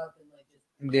dress up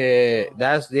and yeah,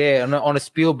 that's on a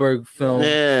Spielberg film.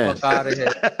 Yeah, fuck out of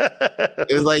here.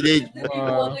 It's like they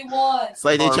it's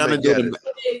like they trying to do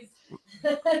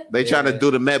they trying to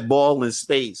do the Met Ball in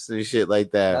space and shit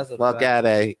like that. Fuck out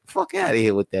of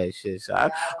here with that shit. So I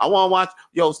want to watch.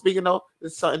 Yo, speaking of,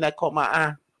 it's something that caught my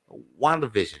eye.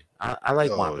 WandaVision. I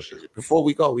like WandaVision. Before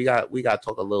we go, we got to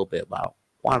talk a little bit about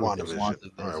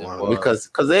WandaVision. Because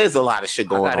there's a lot of shit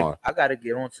going on. I gotta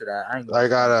get onto that. I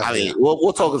mean,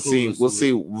 we'll talk and see. We'll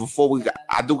see before we got.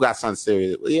 I do got something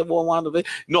serious. Yeah, well, WandaVision.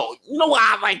 No, you know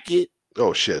why I like it.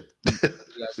 Oh shit.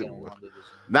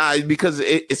 Nah, because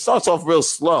it starts off real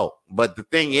slow, but the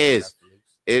thing is,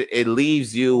 it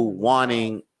leaves you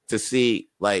wanting to see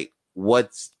like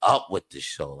what's up with the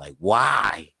show, like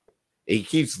why. It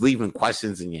keeps leaving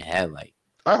questions in your head, like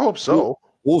I hope so.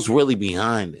 Who's really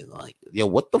behind it? Like, yo,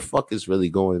 what the fuck is really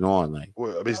going on? Like,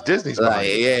 well, I mean, it's Disney's behind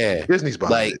it. Yeah, Disney's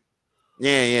behind it.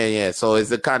 Yeah. So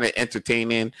it's a kind of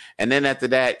entertaining, and then after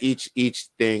that, each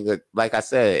thing, like I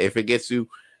said, if it gets you,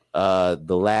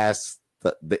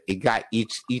 it got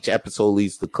each episode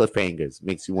leads to cliffhangers,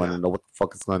 makes you want to know what the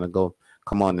fuck is gonna go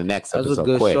come on the next episode. Those are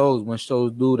good shows when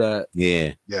shows do that.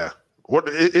 Yeah. What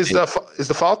is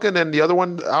the Falcon and the other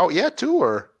one out yet too,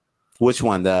 or which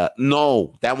one?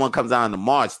 No, that one comes out in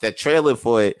March. That trailer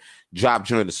for it dropped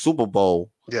during the Super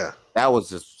Bowl. Yeah, that was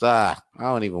just I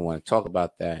don't even want to talk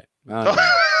about that.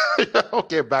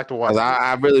 Okay, back to what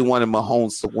I really wanted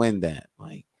Mahomes to win that,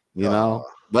 like you know.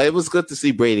 But it was good to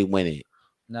see Brady win it.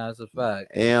 Nah, it's a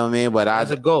fact. You know what I mean? But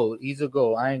he's a goat. He's a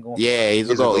goat. I ain't going. Yeah, he's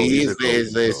a goat. He's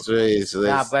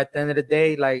Nah, but at the end of the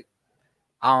day, like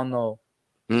I don't know.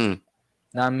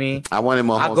 Know what I mean? I wanted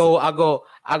more. I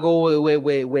go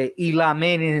with Eli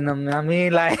Manning and them. You know what I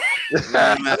mean? Like no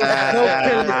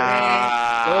killers,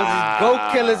 man. Those is goat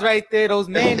killers right there. Those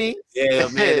Manning. Yeah,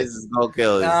 Manning is goat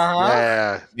killers.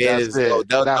 Yeah, that's it.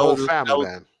 That whole family,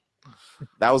 man.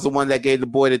 That was the one that gave the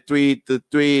boy the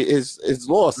three his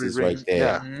losses right there.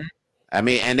 Yeah. Mm-hmm. I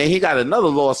mean, and then he got another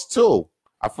loss too.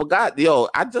 I forgot.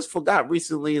 I just forgot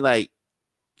recently. Like,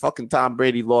 fucking Tom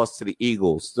Brady lost to the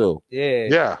Eagles too.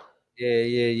 Yeah.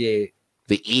 The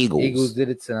Eagles did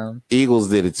it to him. Eagles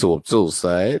did it to him too,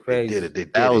 son. They did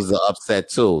it. That was an upset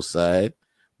too, son.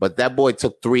 But that boy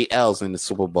took 3 L's in the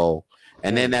Super Bowl.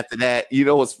 And then after that, you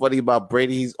know what's funny about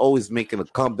Brady? He's always making a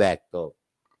comeback though.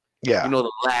 Yeah. You know,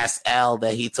 the last L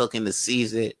that he took in the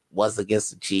season was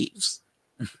against the Chiefs.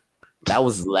 That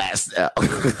was the last L.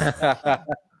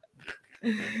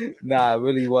 Nah, it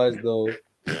really was though.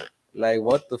 Like,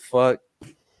 what the fuck?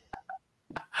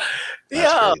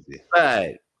 Yeah,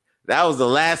 right. That was the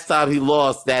last time he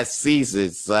lost that season,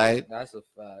 son. That's a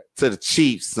fact. To the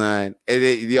Chiefs, son. And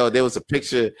there was a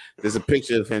picture. There's a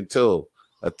picture of him too,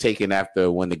 taken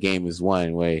after when the game is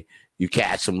won, where you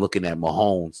catch him looking at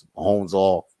Mahomes. Mahomes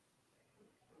off.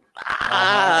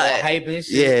 Hype and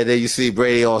shit. Yeah, then you see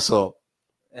Brady also.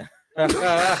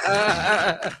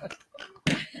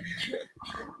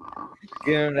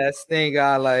 Give him that stink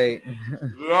eye, like.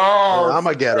 I'm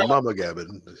gonna get him.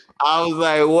 I was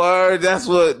like, word. That's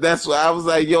what. I was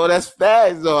like, yo, that's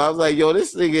fast though. I was like, yo,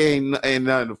 this nigga ain't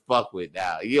nothing to fuck with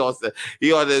now. He ought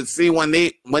to see when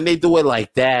they do it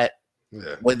like that.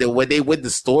 Yeah. When they with the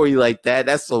story like that,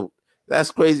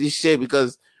 that's crazy shit,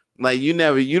 because like you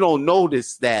don't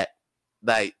notice that,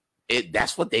 like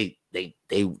that's what they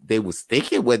was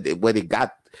thinking when it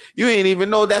got. You ain't even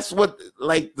know that's what,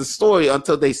 like, the story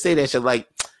until they say that shit. Like,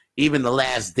 even The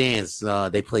Last Dance,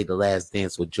 they played The Last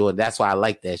Dance with Jordan. That's why I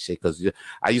like that shit, because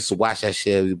I used to watch that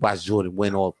shit. We watch Jordan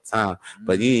win all the time,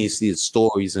 but you didn't see the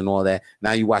stories and all that.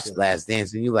 Now you watch The Last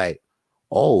Dance and you're like,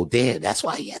 oh, damn, that's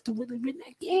why he had to really win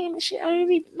that game and shit. I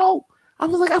didn't even know. I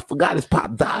was like, I forgot his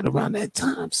pop died around that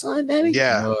time, son. That was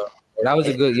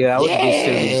a good, that was a good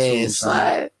series,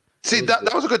 son. See,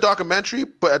 that was a good documentary,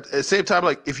 but at the same time,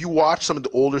 like, if you watch some of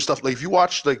the older stuff, like if you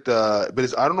watch like I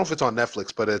don't know if it's on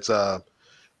Netflix, but it's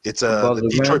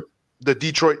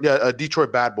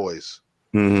Detroit Bad Boys.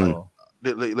 Mm-hmm.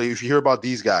 Like if you hear about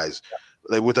these guys,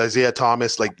 like with Isaiah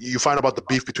Thomas, like you find about the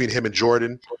beef between him and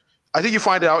Jordan. I think you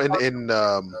find it out in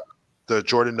the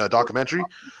Jordan documentary.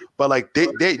 But like they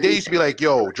used to be like,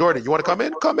 yo, Jordan, you want to come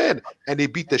in? Come in. And they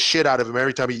beat the shit out of him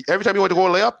every time he went to go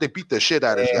lay up, they beat the shit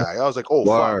out of this guy. I was like, oh,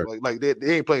 fuck. Like they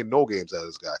ain't playing no games out of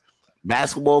this guy.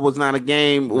 Basketball was not a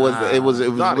game. It was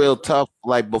real tough.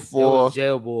 Like before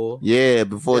jail ball. Yeah,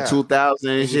 before 2000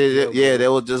 and shit. Yeah, they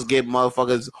would just get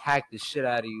motherfuckers hack the shit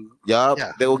out of you. Yup.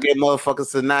 Yeah. They would get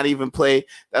motherfuckers to not even play.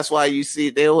 That's why you see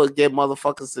they would get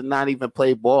motherfuckers to not even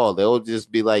play ball. They would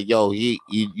just be like, yo,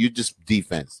 you just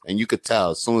defense. And you could tell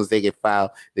as soon as they get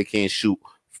fouled, they can't shoot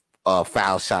a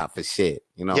foul shot for shit.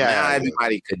 You know,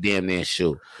 everybody could damn near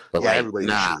shoot. But like,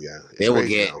 nah,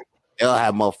 they'll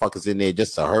have motherfuckers in there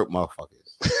just to hurt motherfuckers.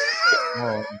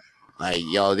 Like,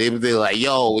 yo, they be like,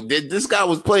 yo, this guy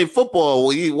was playing football.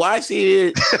 Why is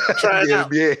he trying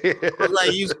out?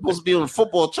 Like, you supposed to be on a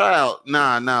football tryout.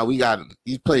 Nah, we got him.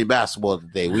 He's playing basketball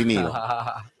today. We need him.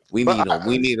 We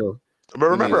need him. But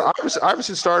remember,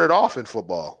 Iverson started off in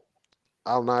football.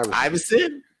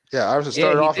 Iverson? Yeah, Iverson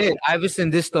started off. Iverson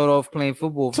did start off playing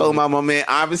football. Talking about my man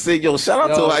Iverson. Yo, shout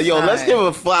out to him. Yo, let's give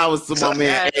a flowers to my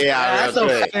man AI. That's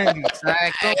offending, son.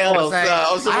 I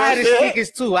had his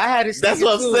sneakers too. That's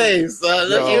what I'm saying, son.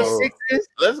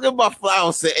 Let's give my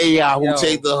flowers to AI who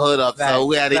changed the hood up. So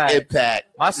we had an impact.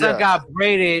 My son got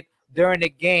braided during the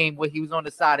game where he was on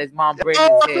the side. His mom braided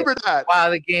his head while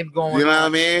the game's going on. You know what I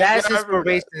mean? That's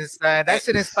inspiration, son. That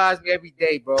shit inspires me every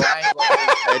day, bro.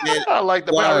 I like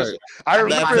the word. I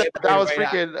remember that was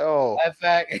freaking that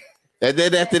fact. And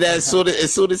then after that, as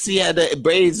soon as he had the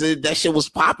braids, that shit was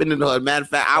popping in the hood. Matter of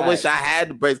fact, I wish I had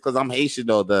the braids because I'm Haitian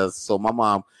though. So my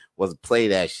mom wasn't play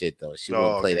that shit though. She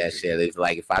wouldn't play that shit. It's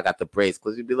like if I got the braids,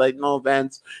 because you'd be like, no,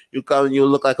 Vance, you come and you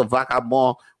look like a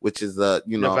vagabond, which is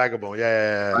vagabond.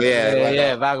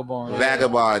 Vagabond.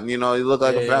 Vagabond. You know, you look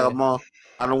like a vagabond.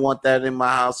 I don't want that in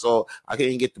my house, so I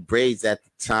couldn't get the braids at the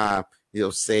time.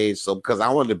 Saved. So because I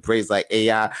wanted the braids like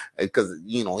AI, because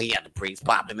he had the braids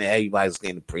popping and everybody was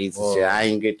getting the braids and shit. I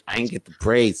ain't get the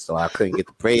braids, so I couldn't get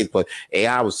the braids. But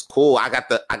AI was cool. I got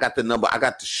the number. I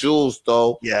got the shoes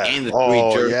though. Yeah. And the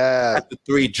 3 jerseys. Yeah. I got the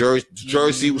 3 jerseys. The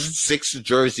jersey was 6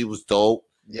 jersey was dope.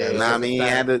 Yeah. You know what I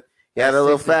mean? He had a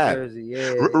little fat.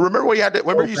 Remember when you had that?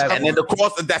 And then the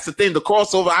cross. That's the thing. The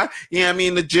crossover.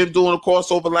 In the gym doing the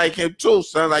crossover like him too,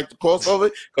 son. Like the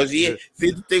crossover, because see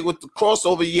the thing with the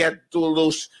crossover, you had to do a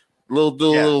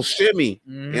little shimmy.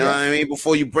 You know what I mean?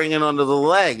 Before you bring it under the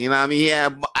leg. You know what I mean? He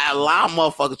had a lot of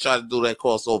motherfuckers try to do that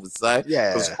crossover, son.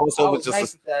 Yeah. Because crossover just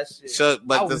nice with that shit.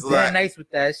 But I was very nice with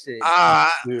that shit.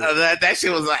 That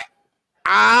shit was like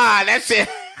that shit.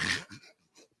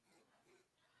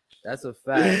 That's a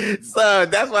fact. So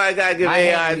that's why I gotta give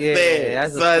AI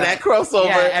that. So that crossover.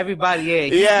 Yeah,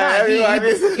 everybody.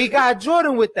 He got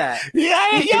Jordan with that. He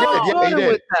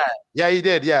with that. Yeah, he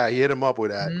did. Yeah, he hit him up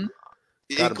with that. Mm-hmm.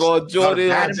 He called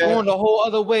Jordan. Had him going the whole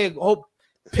other way.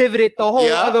 Pivoted the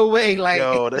whole other way. Like,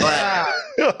 I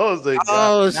was like,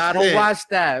 I don't watch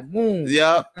that. Boom.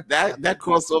 Yeah, that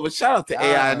crossover. Shout out to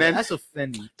AI. And then that's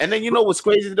offending. And then what's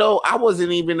crazy though? I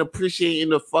wasn't even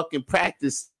appreciating the fucking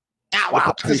practice I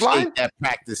appreciate that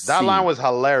practice. That line was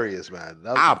hilarious, man.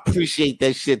 I appreciate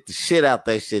that shit, the shit out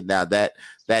that shit now. That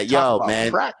yo,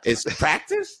 man, it's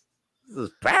practice. This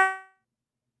is practice.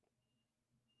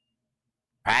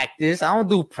 I don't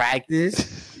do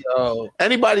practice. Yo,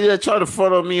 anybody that try to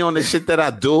front on me on the shit that I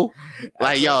do,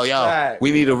 like yo,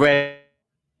 we need a red.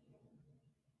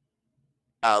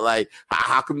 Like,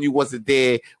 how come you wasn't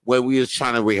there when we was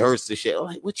trying to rehearse the shit? I'm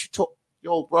like, what you talk?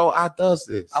 Yo, bro, I does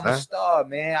this. I'm a star,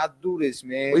 man. I do this,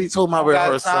 man. What you talking about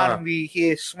rehearsal? I got time to be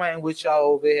here sweating with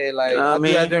y'all over here. Like, I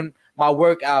mean, during my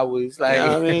work hours. Like,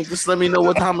 I mean, just let me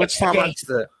know how much time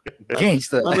Gangster.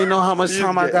 Let me know how much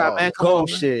time I got, man. Go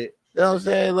shit. You know what I'm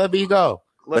saying? Let me go.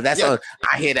 But that's I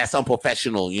hear that's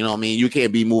unprofessional. You know what I mean? You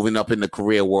can't be moving up in the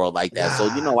career world like that.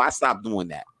 So, I stopped doing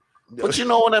that. But you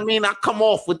know what I mean? I come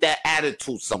off with that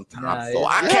attitude sometimes. So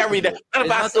I carry that.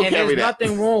 There's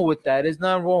nothing wrong with that. There's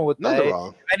nothing wrong with that.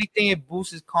 If anything, it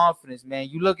boosts his confidence, man.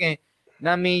 You looking,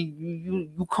 I mean,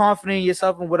 you confident in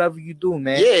yourself and whatever you do,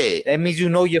 man. Yeah. That means you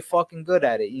know you're fucking good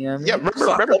at it. You know what I mean?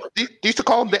 Yeah, remember they used to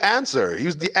call him the answer. He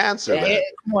was the answer, man.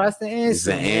 Come on, that's the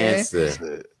answer. It's the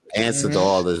answer. Answer to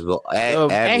all this.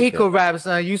 And he could rap,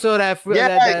 son. You saw that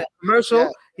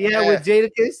commercial he had with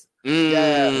Jadakiss?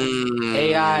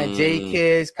 AI and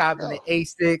J-Kids copping the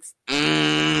A6.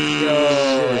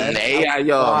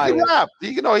 AI,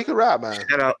 he can rap, man.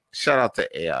 Shout out to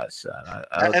AI, son.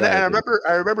 I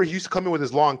remember he used to come in with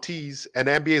his long tees, and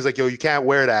the NBA is like, yo, you can't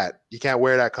wear that. You can't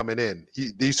wear that coming in.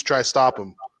 They used to try to stop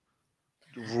him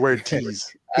wearing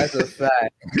tees. That's a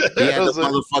fact. He had the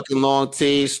motherfucking long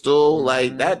tees, still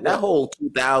like that whole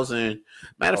 2000.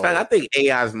 Matter of fact, I think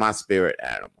AI is my spirit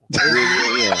animal.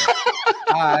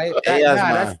 All right,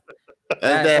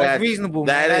 that's reasonable.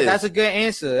 Man. That's a good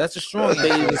answer. That's a strong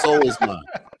answer. It's always mine.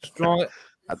 Strong,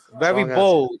 very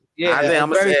bold. Yeah, I'm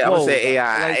gonna say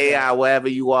AI. Like AI, wherever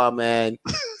you are, man.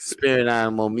 Spirit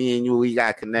animal. Me and you, we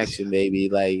got connection, baby.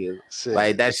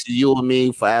 Like that's you and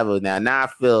me forever. Now I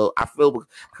feel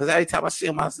because every time I see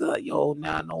him, I say like, yo,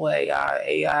 now I know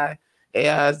AI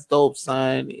is dope,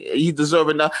 son. He deserve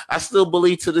enough. I still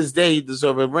believe to this day he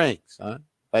deserve a ring, son.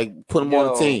 Like put him on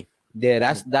the team. Yeah,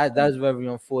 that's very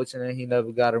unfortunate. He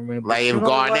never got a ring. Like if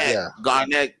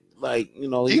Garnett, like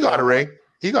he got a ring.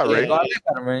 He got a ring. Garnett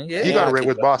got a ring. Yeah, he got a ring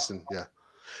with Boston. Yeah,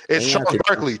 it's Charles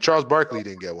Barkley. Charles Barkley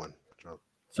didn't get one.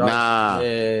 Nah.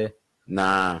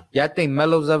 Yeah, I think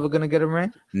Melo's ever gonna get a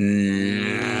ring.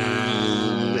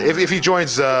 If he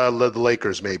joins the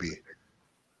Lakers, maybe.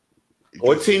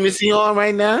 What team is he on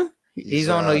right now? He's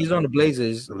on the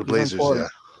Blazers. The Blazers,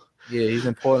 Yeah, he's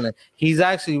in Portland. He's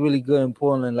actually really good in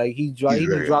Portland. Like he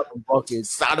been dropping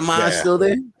buckets. Stoudemire still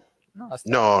there? No.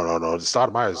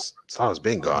 Stoudemire's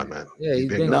been gone, man. Yeah, he's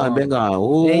been gone.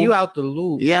 Ooh. Yeah, you out the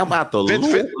loop. Yeah, I'm out the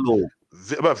loop.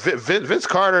 But Vince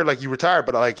Carter, like he retired,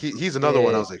 but like he's another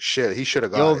one. I was like, shit, he should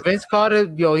have gone. Vince Carter,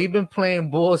 he been playing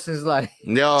ball since like.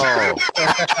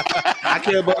 I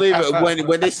can't believe it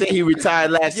when they say he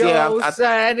retired last year.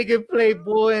 That nigga played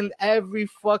ball in every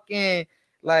fucking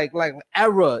like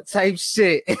era type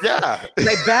shit. Yeah,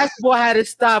 like basketball had to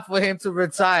stop for him to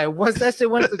retire. Once that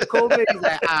shit went to COVID, he's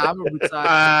like, I'm gonna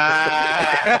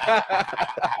retire.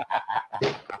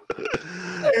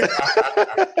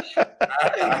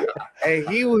 Hey,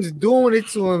 he was doing it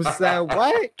to him, son.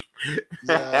 What?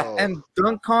 No. And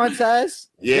dunk contest?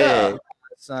 Yeah.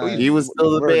 Son, he was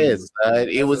still the best.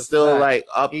 It was still like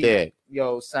up there.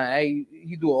 Yo, son, hey,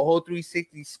 you do a whole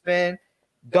 360 spin,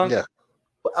 dunk,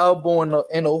 elbow in the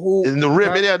hoop. In the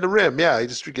rim, the rim. Yeah, he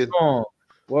just freaking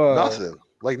nothing.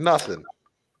 Like nothing.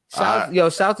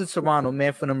 Shout to Toronto,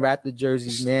 man, for them Raptor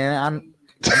jerseys, man.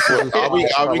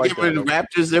 Are we giving the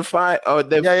Raptors their fight or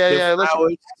their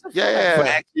flowers? For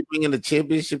actually bringing the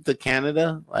championship to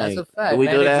Canada? Like, that's a fact. Man,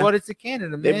 they brought it to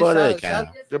Canada, man. They brought it to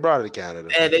Canada.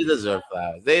 Yeah, they deserve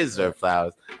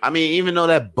flowers. I mean, even though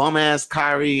that bum ass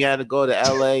Kyrie had to go to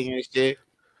LA and shit.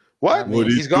 What?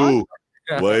 He's gone?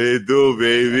 What it do,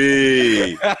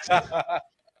 baby?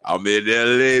 I'm in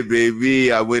LA,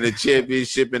 baby. I win a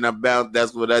championship and I'm bound.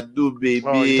 That's what I do, baby.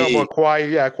 Oh, you talking about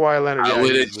Kawhi Leonard? I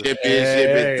win a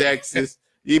championship in Texas.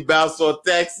 He bounced on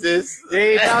Texas.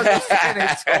 They bounced on San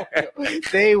Antonio.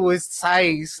 They was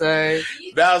tight, son.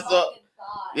 Bounced on.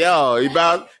 Yo, he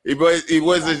bounced. He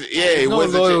wasn't. Yeah, There's no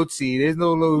loyalty. There's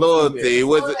no loyalty. He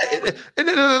wasn't. And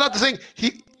not the thing.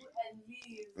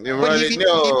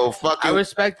 I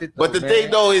respect it. Though, but the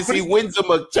thing though is he wins him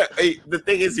a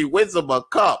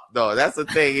cup though. That's the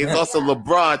thing. He's also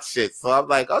LeBron shit. So I'm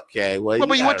like, okay, well.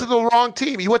 But you went to the wrong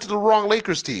team. You went to the wrong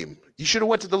Lakers team. You should have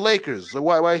went to the Lakers. So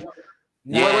why went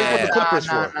the Clippers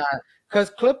for?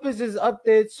 Because Clippers is up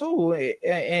there too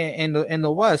in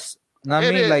the West.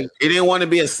 I mean, like he didn't want to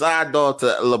be a side dog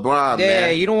to LeBron. Yeah,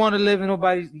 man. You don't want to live in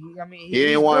nobody's. I mean, he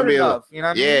didn't want to be enough, you know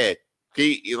what I mean?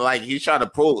 He's trying to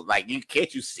prove, like, you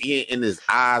see it in his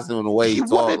eyes and the way he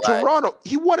won in Toronto.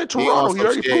 He won in Toronto. He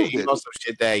already proved it. He knows some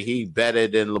shit that he better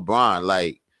than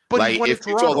LeBron. But if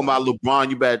you're talking about LeBron,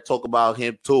 you better talk about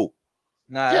him too.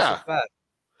 Nah, that's a fact.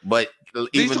 But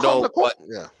even though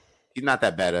he's not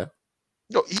that better.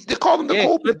 No, they call him the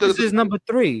Kobe. This is number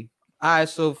 3. All right,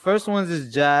 so first ones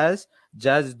is Jazz.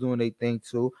 Jazz is doing their thing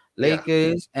too.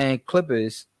 Lakers and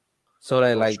Clippers. So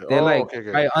they're right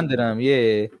under them.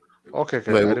 Yeah. Okay. I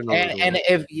didn't know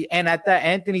and at that,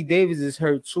 Anthony Davis is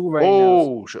hurt too right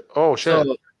now. Oh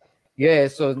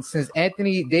shit. So since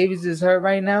Anthony Davis is hurt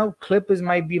right now, Clippers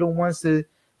might be the ones to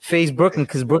face Brooklyn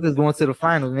because Brooklyn's going to the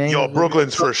finals, man. Yo,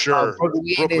 Brooklyn's for sure.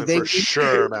 Brooklyn for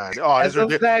sure, man. Oh, that's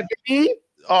ridiculous.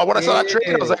 When I saw that trade,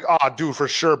 I was like, oh, dude, for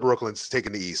sure Brooklyn's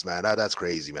taking the East, man. That's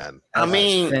crazy, man. I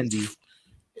mean,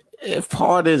 if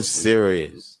Harden's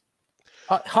serious.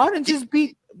 Harden just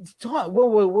beat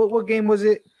what game was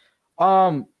it?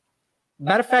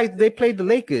 Matter of fact, they played the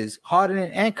Lakers, Harden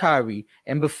and Kyrie,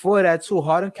 and before that too,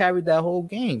 Harden carried that whole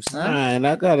game, son. Man,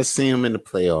 I gotta see him in the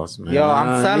playoffs, man. Yo,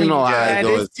 I'm telling you, man,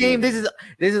 this team, this is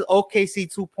OKC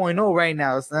 2.0 right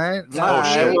now, son.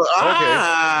 Okay.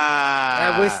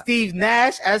 And with Steve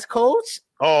Nash as coach.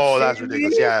 Oh, that's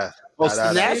ridiculous. Yeah.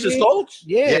 Steve Nash is coach.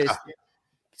 Yeah.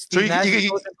 So he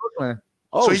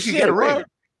could get a ring.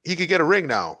 He could get a ring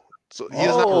now. So he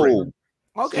doesn't have a ring.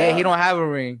 Okay. Yeah, he don't have a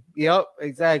ring. Yep,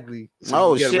 exactly.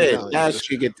 So shit. Now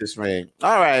she get this ring.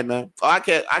 All right, man. I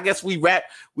guess we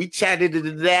chatted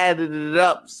it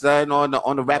up, son, on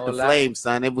the Rapid Flame,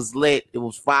 son. It was lit. It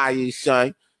was fire,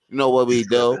 son. You know what we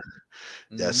do.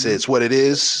 That's it. It's what it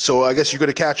is. So I guess you're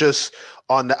gonna catch us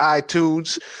on the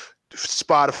iTunes,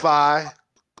 Spotify,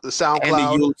 the SoundCloud, and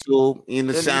the YouTube, in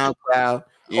the SoundCloud.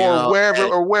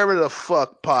 Wherever the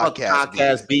fuck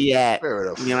podcast be at.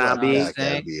 Wherever the you know what I mean?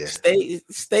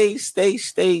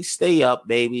 Stay up,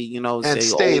 baby. You know, and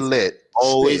stay lit.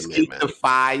 Always keep the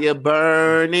fire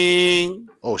burning.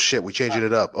 Oh shit, we changing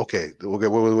it up. Okay.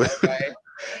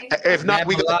 If not,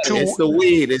 we got 2. It's the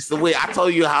weed. I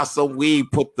told you how some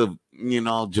weed put the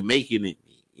Jamaican in.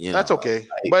 That's okay.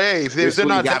 But hey, if they're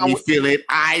not down, me feeling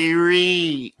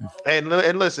irate. And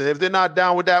listen, if they're not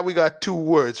down with that, we got 2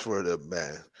 words for them,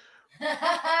 man.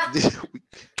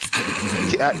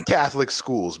 Catholic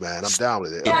schools, man. I'm down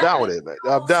with it. I'm down with it, man.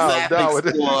 I'm down with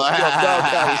it. I'm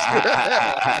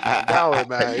down with it,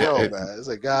 man. Yo, man. It's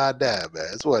like, goddamn, man.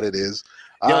 That's what it is.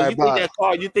 Yo, you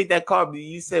think that car?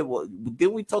 You said, well,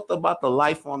 didn't we talk about the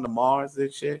life on the Mars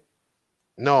and shit?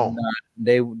 No,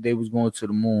 they was going to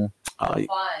the moon.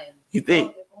 You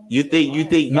think?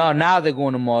 No, now they're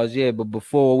going to Mars. Yeah, but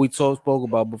before we spoke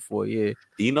about before. Yeah.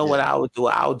 You know what I would do?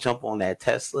 I would jump on that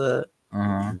Tesla,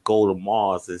 go to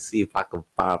Mars, and see if I can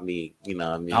find me. You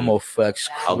know what I mean? I'm a flex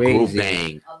a group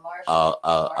bang,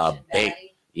 a bang.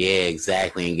 Yeah,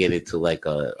 exactly, and get into like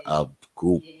a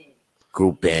group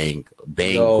bang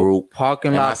group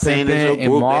parking lot pimping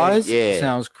in Mars. Yeah,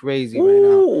 sounds crazy right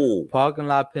now. Parking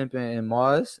lot pimping in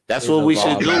Mars. That's what we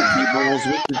should do. People, we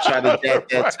should try to get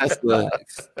that Tesla.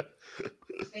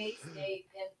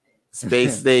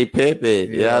 Space Day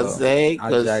pimping. You know what I'm saying?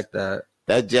 I jack that.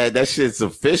 That shit's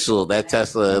official. That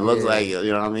Tesla. It looks like, you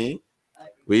know what I mean?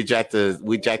 We jacked the.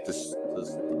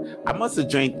 I must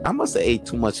have ate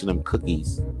too much of them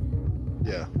cookies.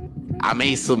 Yeah. I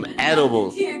made some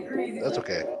edibles. That's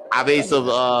okay. I made some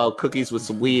cookies with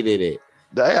some weed in it.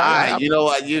 You know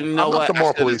what? I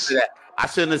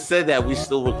shouldn't have said that. We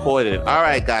still recorded. All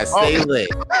right, guys, stay lit.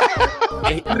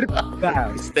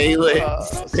 Stay lit.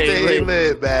 Stay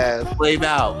lit, man. Flame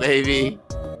out, baby.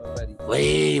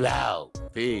 Flame out.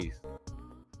 Peace.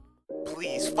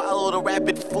 Please follow the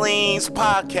Rapid Flames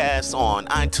podcast on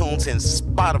iTunes and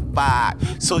Spotify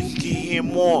so you can hear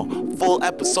more full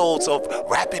episodes of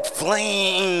Rapid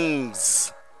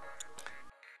Flames.